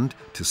 And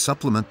to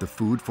supplement the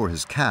food for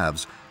his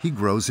calves, he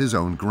grows his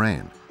own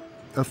grain.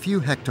 A few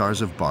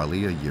hectares of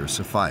barley a year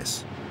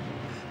suffice.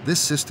 This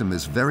system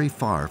is very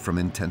far from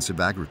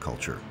intensive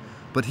agriculture,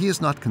 but he is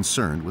not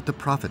concerned with the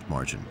profit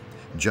margin,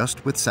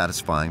 just with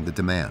satisfying the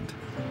demand.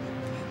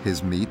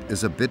 His meat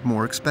is a bit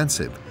more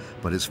expensive,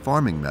 but his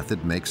farming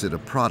method makes it a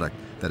product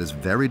that is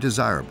very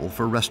desirable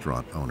for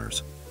restaurant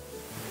owners.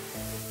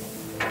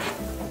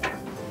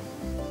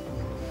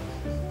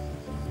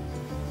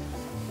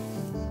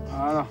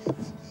 Voilà.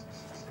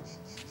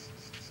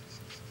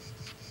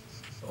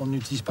 On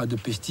n'utilise pas de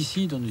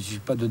pesticides, on n'utilise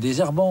pas de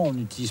désherbants, on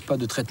n'utilise pas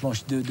de traitement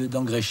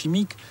d'engrais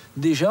chimiques.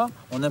 Déjà,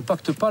 on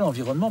n'impacte pas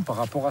l'environnement par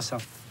rapport à ça.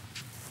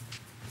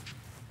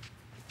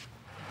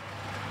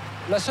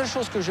 La seule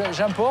chose que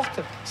j'importe,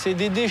 c'est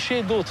des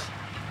déchets d'autres.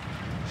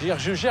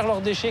 Je gère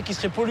leurs déchets qui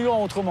seraient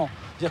polluants autrement.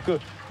 C'est-à-dire que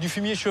du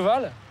fumier de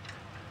cheval,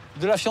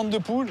 de la fiente de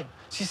poule,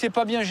 si c'est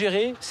pas bien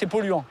géré, c'est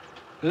polluant.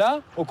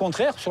 Là, au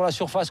contraire, sur la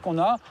surface qu'on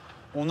a,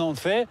 on en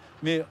fait,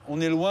 mais on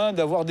est loin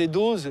d'avoir des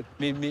doses,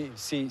 mais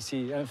c'est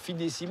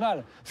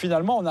infidécimal.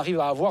 Finalement, on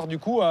arrive à avoir du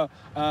coup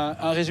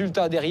un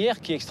résultat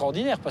derrière qui est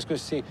extraordinaire, parce que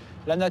c'est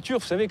la nature,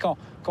 vous savez, quand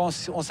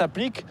on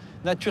s'applique,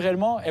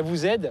 naturellement, elle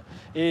vous aide,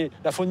 et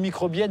la faune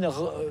microbienne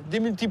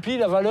démultiplie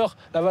la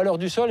valeur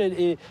du sol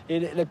et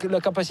la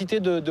capacité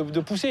de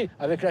pousser.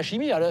 Avec la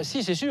chimie, alors,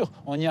 si, c'est sûr,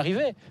 on y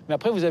arrivait, mais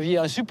après, vous aviez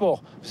un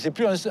support. C'est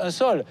plus un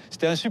sol,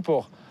 c'était un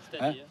support.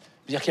 Hein.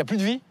 C'est-à-dire qu'il n'y a plus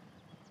de vie.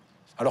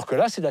 Alors que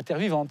là, c'est de la terre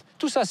vivante.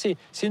 Tout ça, c'est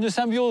une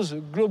symbiose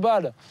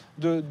globale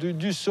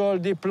du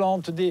sol, des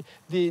plantes, des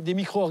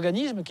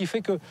micro-organismes qui fait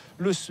que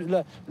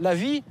la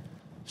vie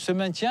se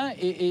maintient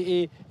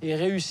et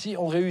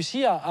on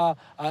réussit à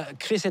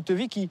créer cette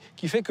vie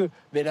qui fait que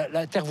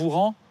la terre vous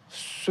rend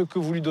ce que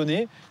vous lui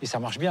donnez et ça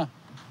marche bien.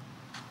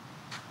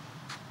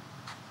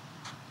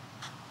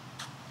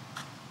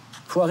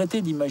 Il faut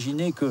arrêter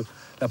d'imaginer que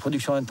la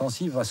production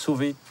intensive va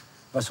sauver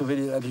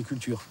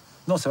l'agriculture.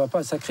 Non, ça va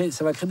pas. Ça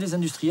va créer des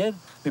industriels,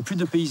 mais plus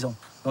de paysans.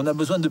 On a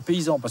besoin de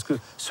paysans parce que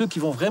ceux qui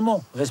vont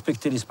vraiment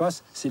respecter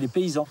l'espace, c'est les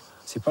paysans.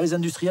 C'est pas les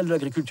industriels de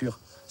l'agriculture.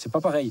 C'est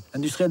pas pareil.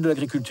 L'industriel de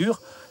l'agriculture,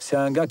 c'est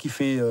un gars qui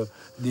fait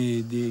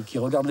qui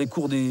regarde les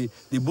cours des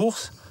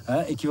bourses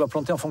hein, et qui va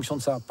planter en fonction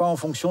de ça, pas en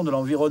fonction de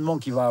l'environnement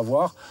qu'il va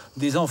avoir,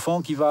 des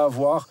enfants qu'il va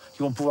avoir,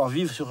 qui vont pouvoir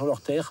vivre sur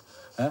leur terre.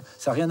 Hein.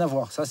 Ça n'a rien à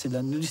voir. Ça, c'est de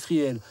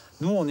l'industriel.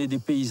 Nous, on est des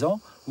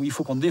paysans où il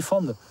faut qu'on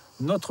défende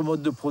notre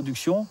mode de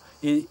production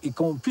et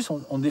qu'en plus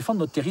on défende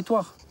notre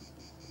territoire.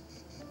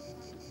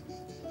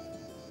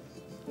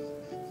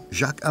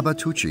 Jacques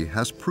Abatucci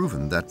has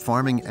proven that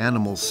farming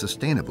animals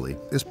sustainably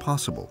is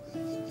possible.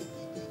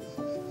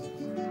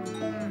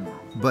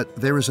 But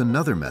there is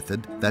another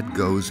method that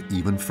goes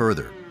even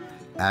further: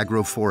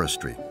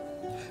 agroforestry.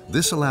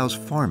 This allows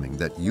farming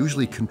that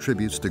usually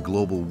contributes to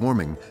global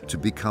warming to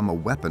become a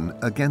weapon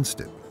against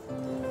it.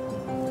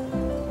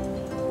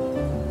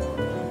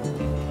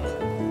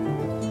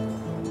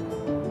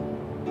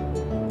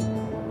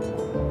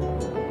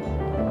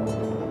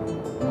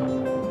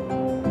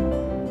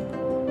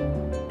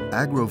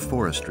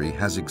 Agroforestry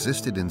has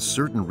existed in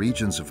certain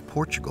regions of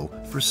Portugal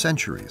for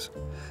centuries.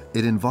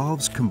 It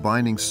involves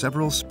combining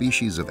several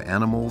species of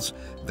animals,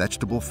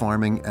 vegetable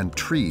farming, and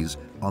trees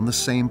on the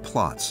same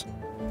plots.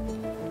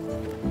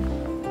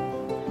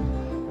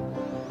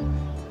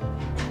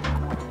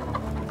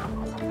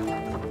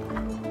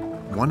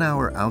 One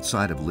hour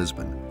outside of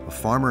Lisbon, a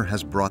farmer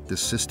has brought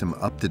this system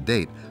up to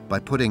date by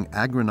putting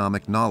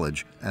agronomic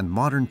knowledge and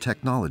modern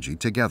technology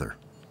together.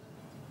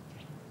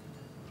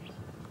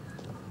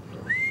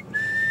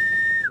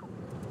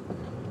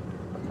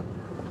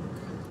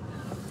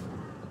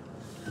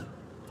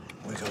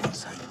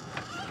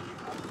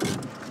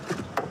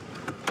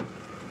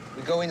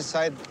 Go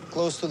inside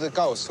close to the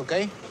cows,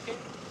 okay?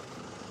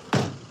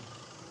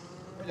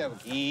 Olha a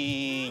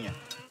boquinha.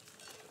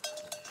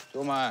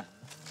 Toma.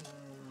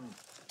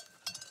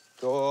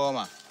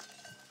 Toma.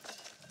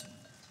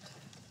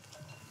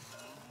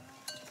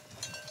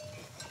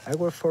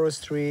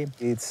 Agroforestry,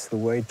 it's the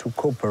way to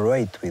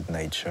cooperate with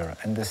nature,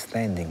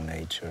 understanding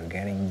nature,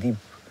 getting deep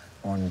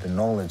on the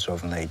knowledge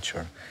of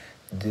nature.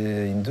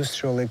 The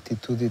industrial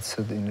attitude, it's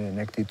an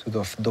attitude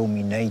of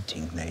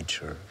dominating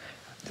nature.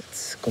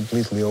 That's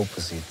completely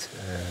opposite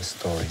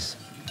stories.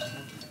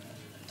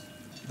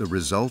 The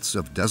results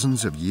of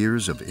dozens of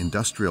years of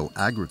industrial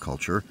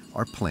agriculture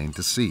are plain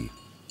to see.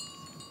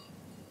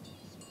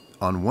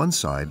 On one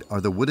side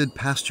are the wooded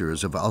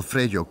pastures of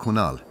Alfredo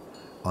Cunal.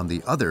 On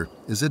the other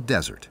is a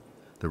desert,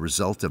 the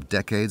result of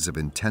decades of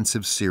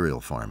intensive cereal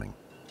farming.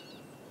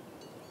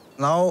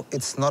 Now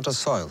it's not a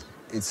soil,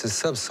 it's a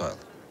subsoil.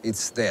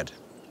 It's dead.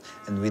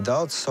 And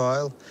without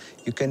soil,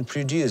 you can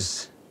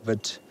produce,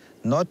 but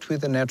not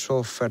with a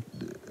natural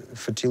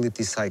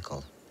fertility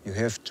cycle. You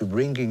have to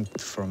bring it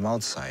from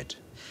outside.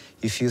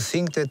 If you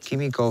think that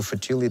chemical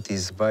fertility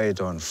is based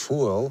on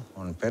fuel,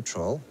 on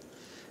petrol,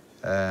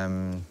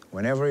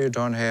 whenever you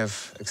don't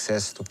have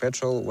access to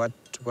petrol, what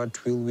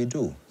will we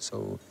do?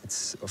 So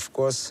it's, of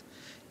course,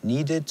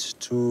 needed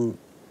to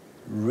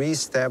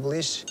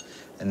re-establish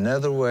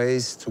another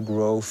ways to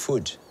grow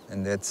food.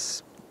 And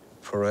that's,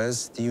 for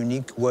us, the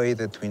unique way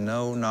that we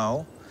know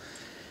now.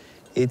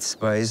 It's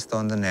based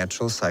on the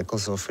natural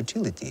cycles of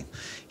fertility.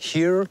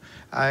 Here,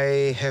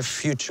 I have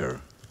future.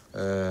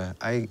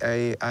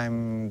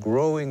 I'm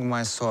growing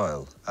my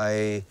soil.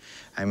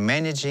 I'm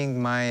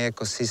managing my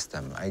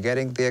ecosystem. I'm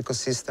getting the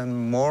ecosystem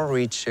more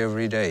rich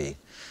every day.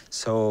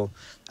 So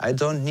I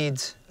don't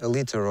need a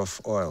liter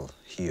of oil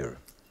here.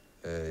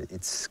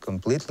 It's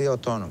completely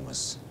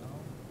autonomous.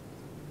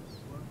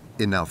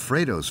 In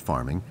Alfredo's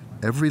farming,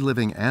 Every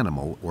living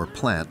animal or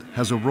plant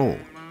has a role,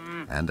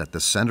 and at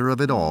the center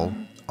of it all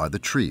are the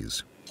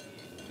trees.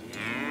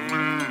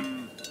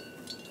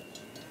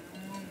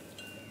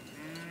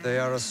 They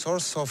are a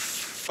source of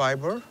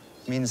fiber,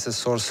 means a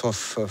source of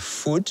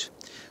food.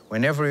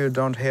 Whenever you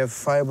don't have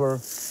fiber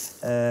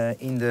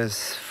in the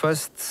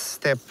first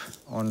step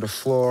on the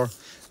floor,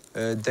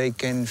 they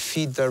can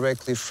feed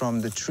directly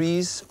from the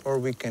trees, or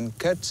we can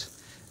cut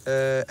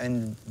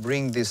and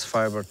bring this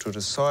fiber to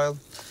the soil.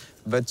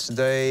 But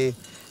they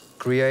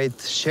create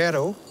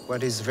shadow,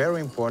 what is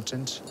very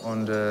important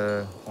on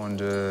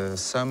the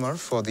summer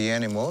for the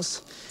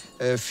animals.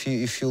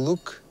 If you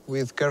look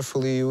with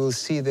carefully, you will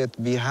see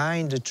that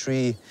behind the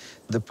tree,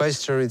 the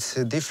pasture is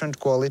a different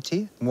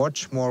quality,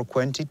 much more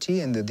quantity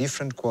and a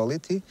different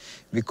quality,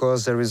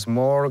 because there is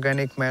more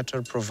organic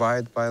matter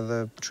provided by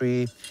the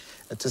tree.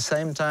 At the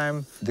same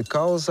time, the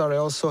cows are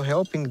also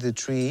helping the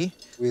tree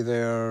with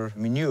their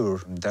manure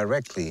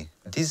directly.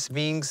 These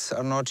beings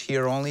are not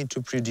here only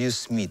to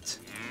produce meat.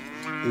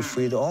 If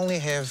we only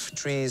have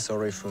trees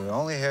or if we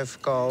only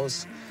have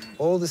cows,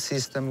 all the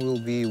system will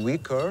be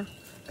weaker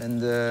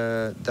and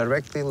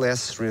directly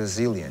less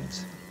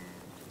resilient.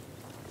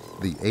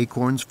 The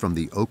acorns from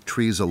the oak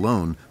trees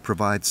alone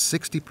provide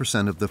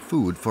 60% of the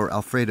food for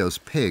Alfredo's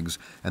pigs,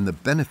 and the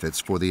benefits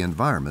for the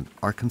environment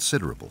are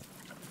considerable.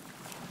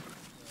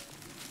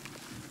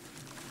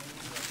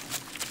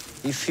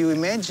 If you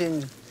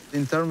imagine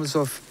in terms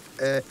of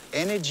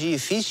energy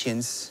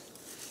efficiency,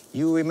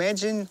 you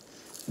imagine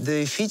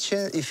the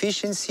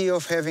efficiency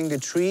of having a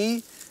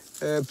tree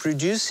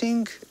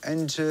producing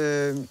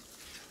and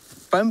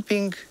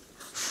pumping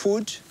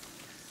food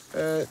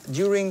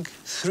during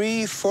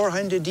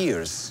 300-400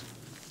 years,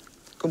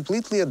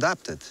 completely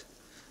adapted,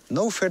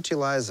 no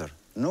fertilizer,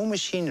 no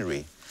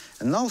machinery.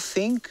 And now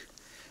think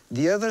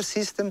the other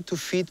system to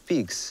feed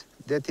pigs,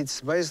 that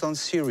it's based on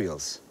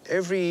cereals.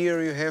 Every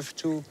year you have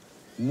to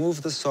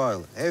move the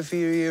soil. Every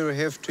year you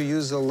have to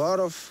use a lot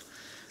of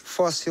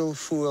fossil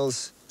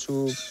fuels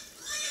to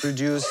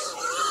produce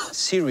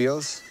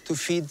cereals to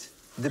feed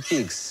the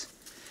pigs.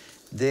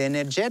 The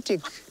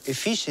energetic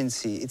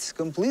efficiency, it's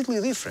completely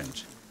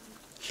different.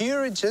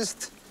 Here, it's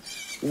just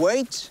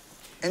wait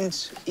and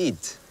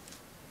eat.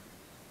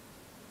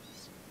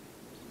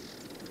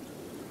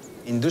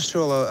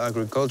 Industrial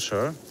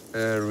agriculture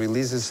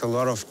releases a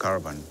lot of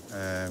carbon.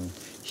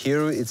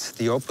 Here, it's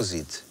the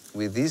opposite.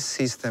 With this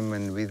system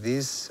and with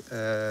this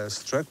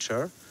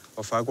structure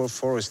of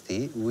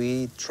agroforestry,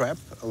 we trap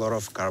a lot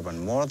of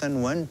carbon, more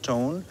than 1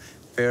 ton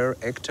per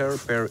hectare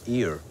per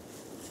year.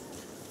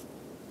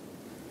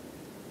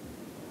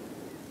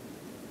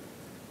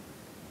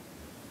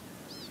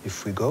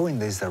 If we go in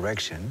this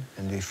direction,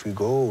 and if we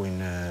go in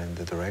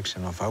the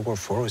direction of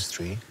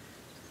agroforestry,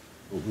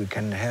 we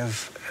can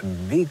have a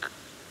big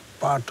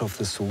part of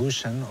the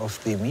solution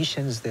of the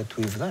emissions that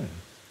we've done,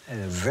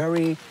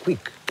 very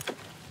quick.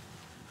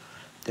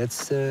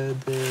 That's the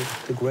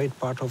great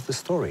part of the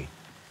story.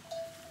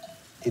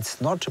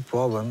 It's not a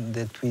problem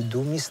that we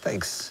do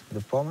mistakes.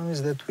 The problem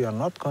is that we are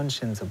not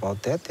conscious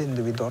about that and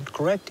we don't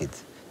correct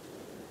it.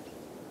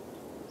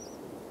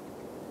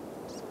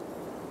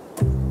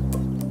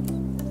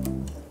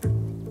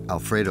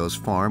 Alfredo's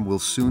farm will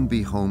soon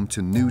be home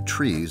to new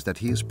trees that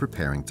he is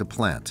preparing to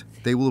plant.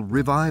 They will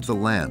revive the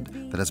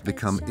land that has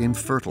become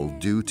infertile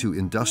due to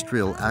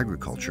industrial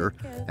agriculture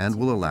and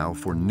will allow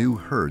for new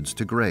herds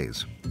to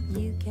graze.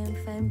 You can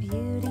find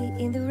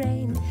beauty in the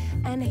rain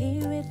and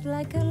hear it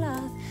like a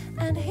laugh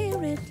and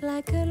hear it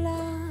like a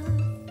laugh.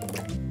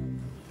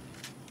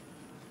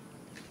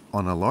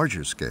 On a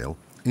larger scale,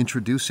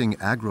 introducing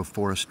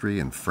agroforestry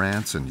in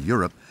France and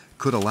Europe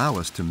could allow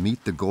us to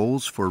meet the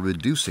goals for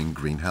reducing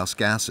greenhouse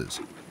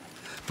gases.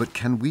 But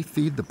can we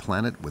feed the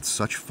planet with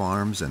such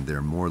farms and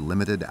their more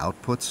limited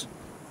outputs?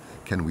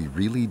 Can we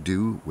really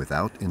do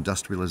without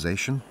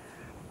industrialization?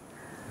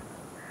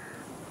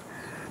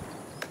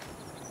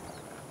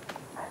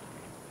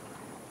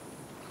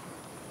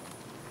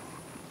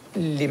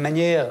 Les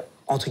manières,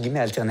 entre guillemets,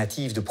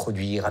 alternatives de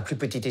produire à plus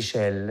petite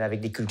échelle,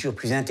 avec des cultures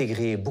plus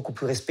intégrées, beaucoup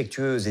plus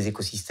respectueuses des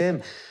écosystèmes,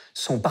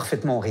 sont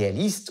parfaitement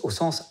réalistes au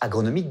sens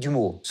agronomique du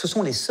mot. Ce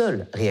sont les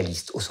seuls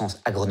réalistes au sens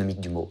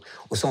agronomique du mot.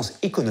 Au sens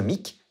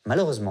économique,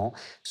 malheureusement,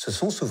 ce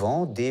sont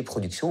souvent des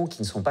productions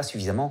qui ne sont pas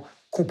suffisamment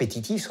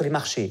compétitives sur les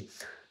marchés.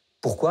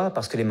 Pourquoi?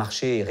 Parce que les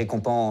marchés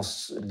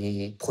récompensent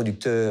les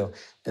producteurs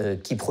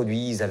qui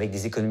produisent avec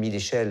des économies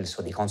d'échelle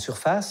sur des grandes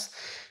surfaces,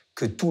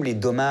 que tous les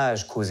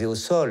dommages causés au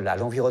sol, à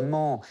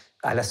l'environnement,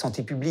 à la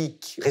santé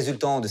publique,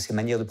 résultant de ces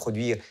manières de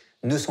produire,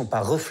 ne sont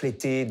pas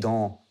reflétés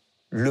dans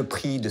le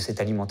prix de cette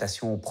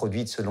alimentation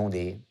produite selon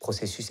des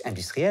processus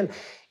industriels.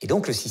 Et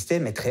donc le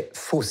système est très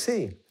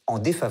faussé en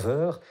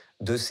défaveur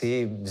de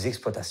ces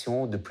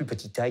exploitations de plus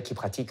petite taille qui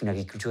pratiquent une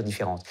agriculture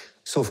différente.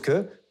 Sauf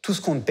que tout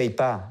ce qu'on ne paye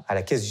pas à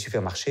la caisse du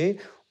supermarché,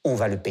 on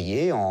va le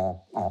payer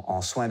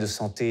en soins de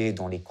santé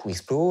dont les coûts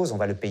explosent, on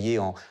va le payer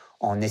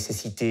en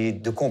nécessité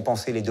de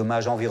compenser les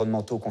dommages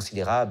environnementaux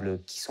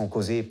considérables qui sont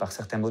causés par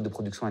certains modes de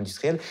production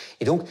industrielle.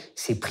 Et donc,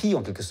 ces prix,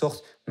 en quelque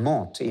sorte,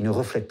 mentent et ne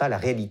reflètent pas la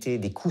réalité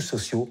des coûts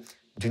sociaux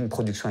d'une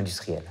production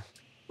industrielle.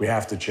 We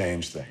have to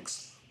change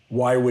things.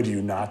 Why would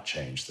you not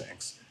change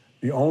things?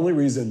 The only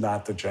reason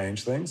not to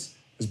change things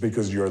is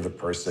because you're the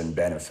person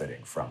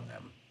benefiting from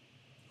them.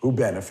 Who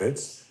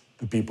benefits?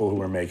 The people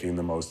who are making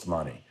the most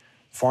money.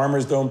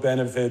 Farmers don't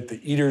benefit, the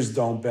eaters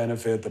don't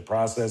benefit, the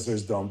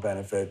processors don't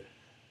benefit.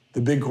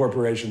 The big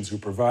corporations who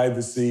provide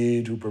the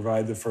seed, who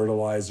provide the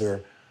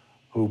fertilizer,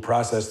 who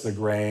process the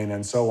grain,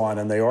 and so on,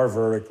 and they are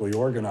vertically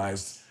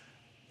organized,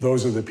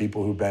 those are the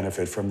people who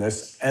benefit from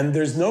this. And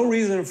there's no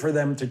reason for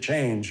them to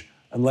change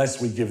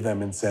unless we give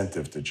them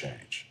incentive to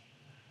change.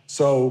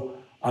 So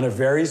on a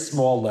very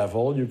small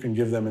level, you can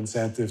give them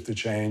incentive to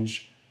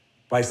change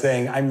by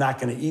saying, I'm not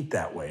going to eat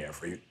that way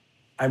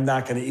I'm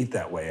not going to eat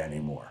that way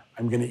anymore.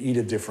 I'm going to eat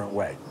a different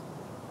way.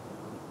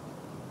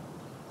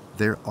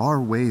 There are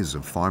ways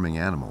of farming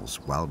animals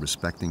while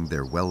respecting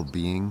their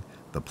well-being,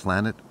 the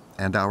planet,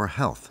 and our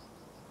health.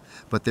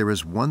 But there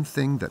is one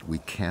thing that we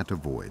can't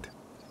avoid.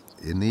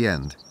 In the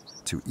end,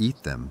 to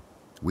eat them,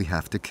 we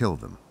have to kill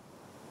them.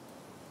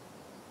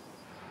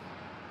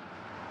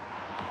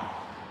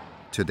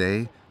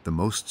 Today, the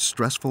most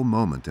stressful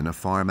moment in a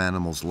farm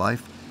animal's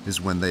life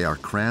is when they are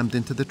crammed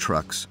into the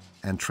trucks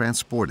and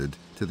transported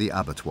to the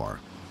abattoir.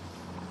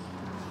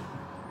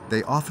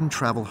 They often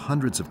travel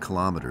hundreds of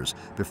kilometers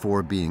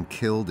before being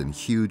killed in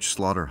huge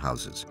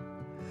slaughterhouses.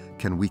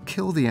 Can we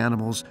kill the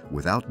animals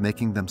without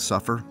making them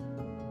suffer?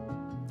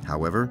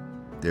 However,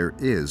 there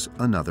is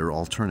another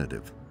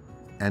alternative,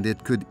 and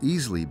it could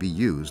easily be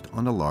used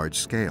on a large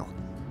scale.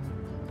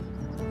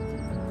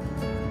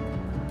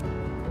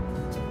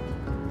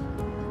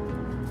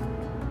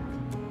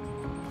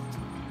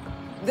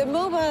 The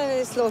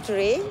mobile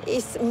slaughtery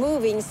is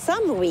moving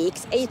some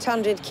weeks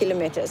 800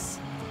 kilometers.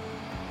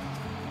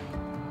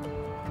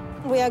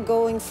 We are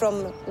going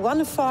from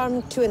one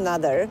farm to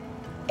another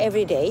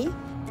every day.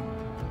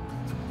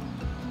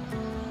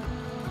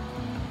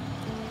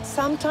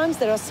 Sometimes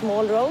there are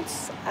small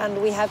roads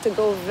and we have to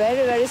go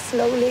very, very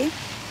slowly.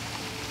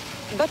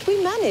 But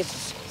we managed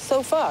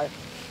so far.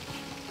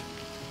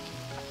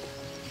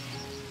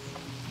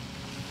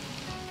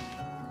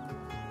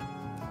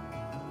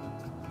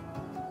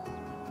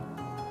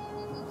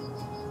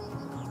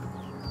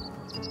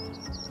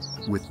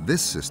 With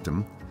this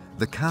system,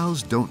 the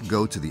cows don't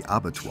go to the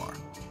abattoir.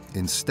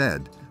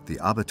 Instead, the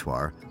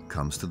abattoir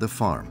comes to the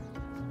farm.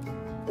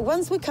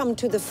 Once we come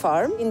to the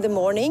farm in the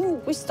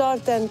morning, we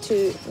start then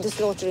to the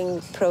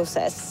slaughtering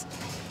process.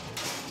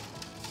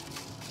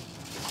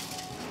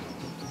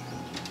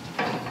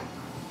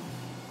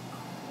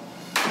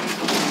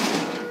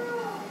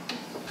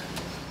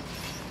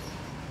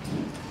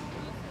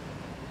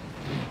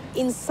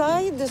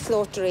 Inside the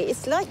slaughtery,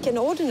 it's like an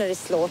ordinary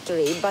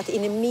slaughtery, but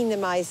in a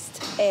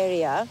minimized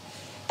area.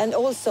 And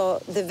also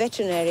the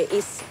veterinary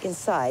is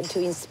inside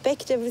to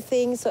inspect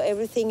everything, so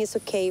everything is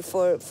okay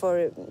for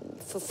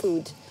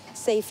food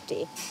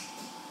safety.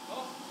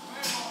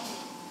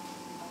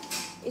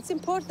 It's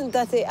important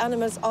that the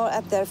animals are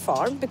at their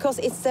farm because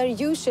it's their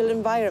usual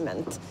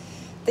environment.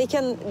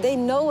 They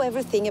know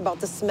everything about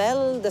the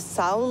smell, the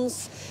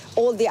sounds,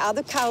 all the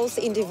other cows,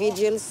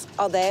 individuals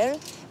are there,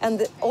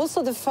 and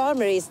also the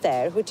farmer is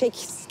there who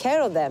takes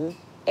care of them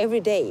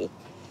every day.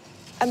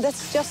 And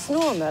that's just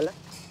normal.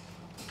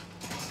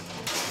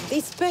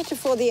 It's better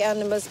for the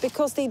animals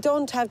because they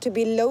don't have to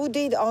be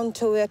loaded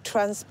onto a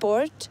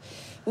transport,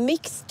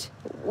 mixed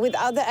with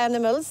other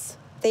animals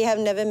they have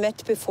never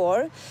met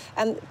before.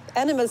 And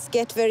animals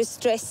get very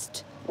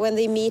stressed when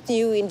they meet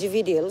new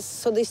individuals.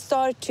 So they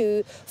start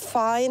to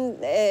fight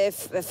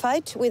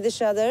with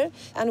each other.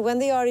 And when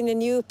they are in a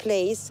new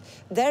place,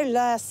 their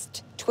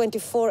last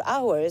 24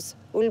 hours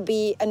will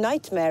be a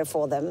nightmare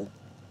for them.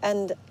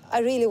 And I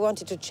really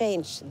wanted to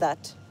change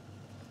that.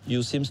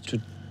 You seem to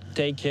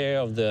take care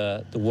of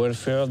the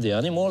welfare of the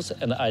animals,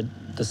 and at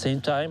the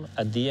same time,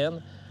 at the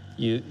end,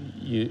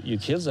 you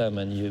kill them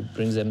and you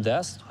bring them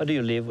death. How do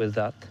you live with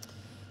that?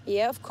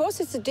 Yeah, of course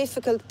it's a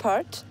difficult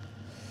part.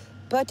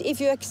 But if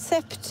you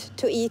accept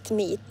to eat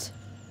meat,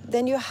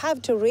 then you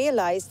have to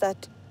realize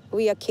that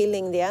we are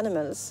killing the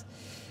animals.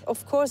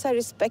 Of course, I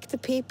respect the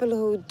people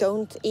who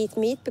don't eat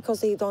meat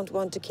because they don't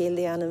want to kill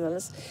the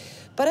animals.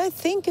 But I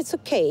think it's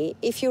okay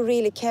if you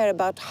really care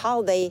about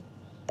how they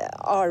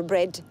are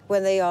bred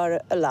when they are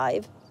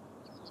alive.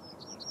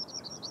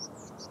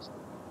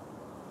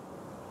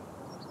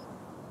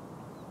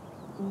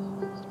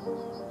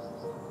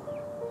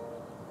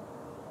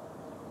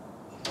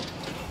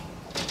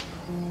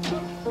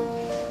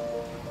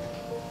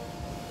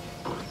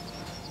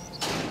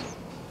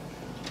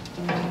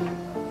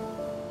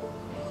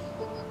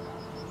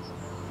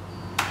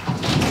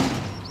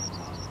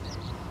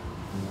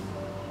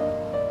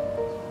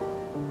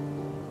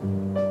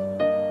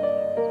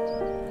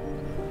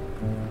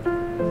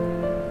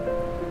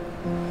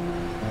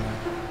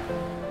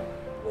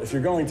 If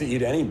you're going to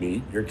eat any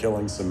meat, you're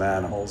killing some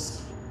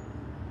animals.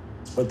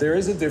 But there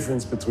is a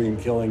difference between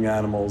killing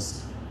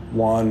animals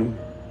 1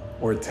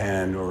 or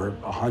 10 or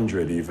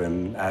 100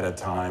 even at a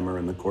time or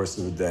in the course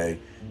of a day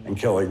and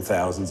killing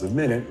thousands a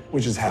minute,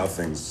 which is how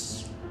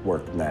things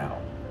work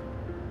now.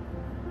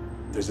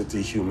 There's a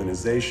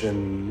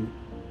dehumanization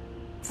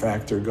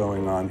factor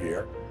going on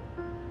here.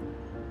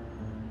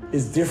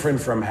 It's different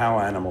from how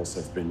animals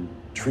have been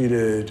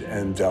treated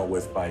and dealt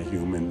with by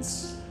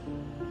humans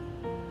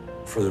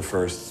for the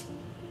first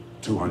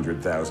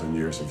 200,000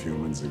 years of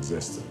humans'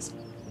 existence.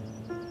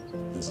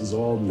 This is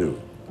all new.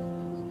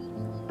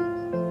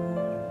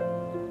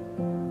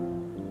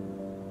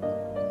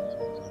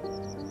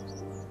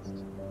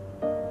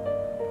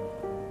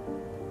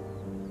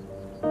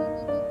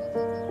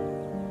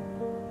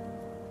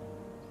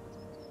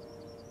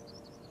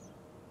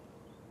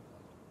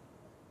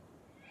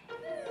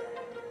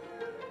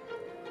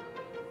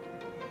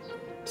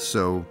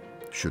 So,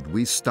 should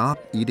we stop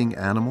eating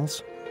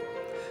animals?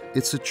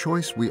 It's a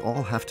choice we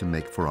all have to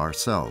make for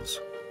ourselves.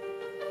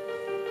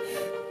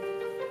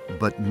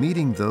 But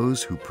meeting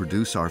those who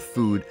produce our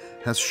food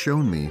has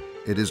shown me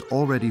it is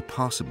already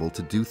possible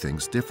to do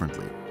things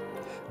differently.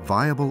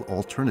 Viable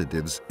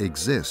alternatives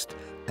exist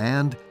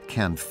and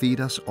can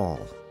feed us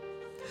all.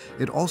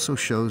 It also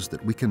shows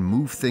that we can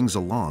move things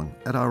along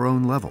at our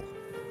own level.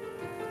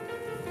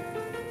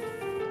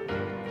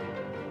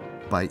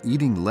 By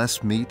eating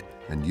less meat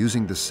and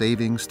using the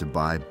savings to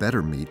buy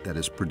better meat that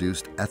is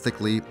produced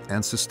ethically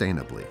and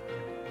sustainably.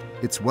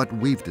 It's what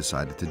we've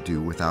decided to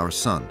do with our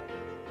son.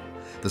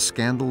 The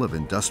scandal of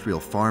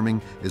industrial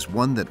farming is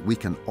one that we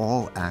can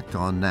all act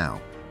on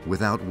now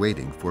without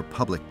waiting for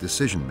public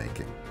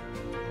decision-making.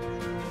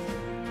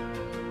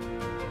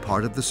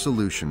 Part of the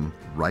solution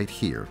right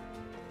here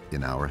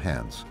in our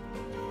hands.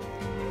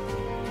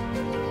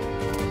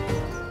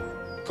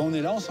 Quand on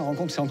est là, on se rend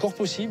compte que c'est encore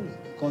possible,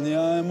 qu'on est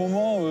à un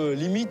moment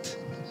limite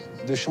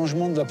de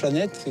changement de la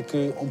planète et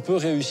qu'on peut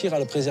réussir à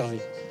la préserver.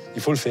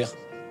 Il faut le faire.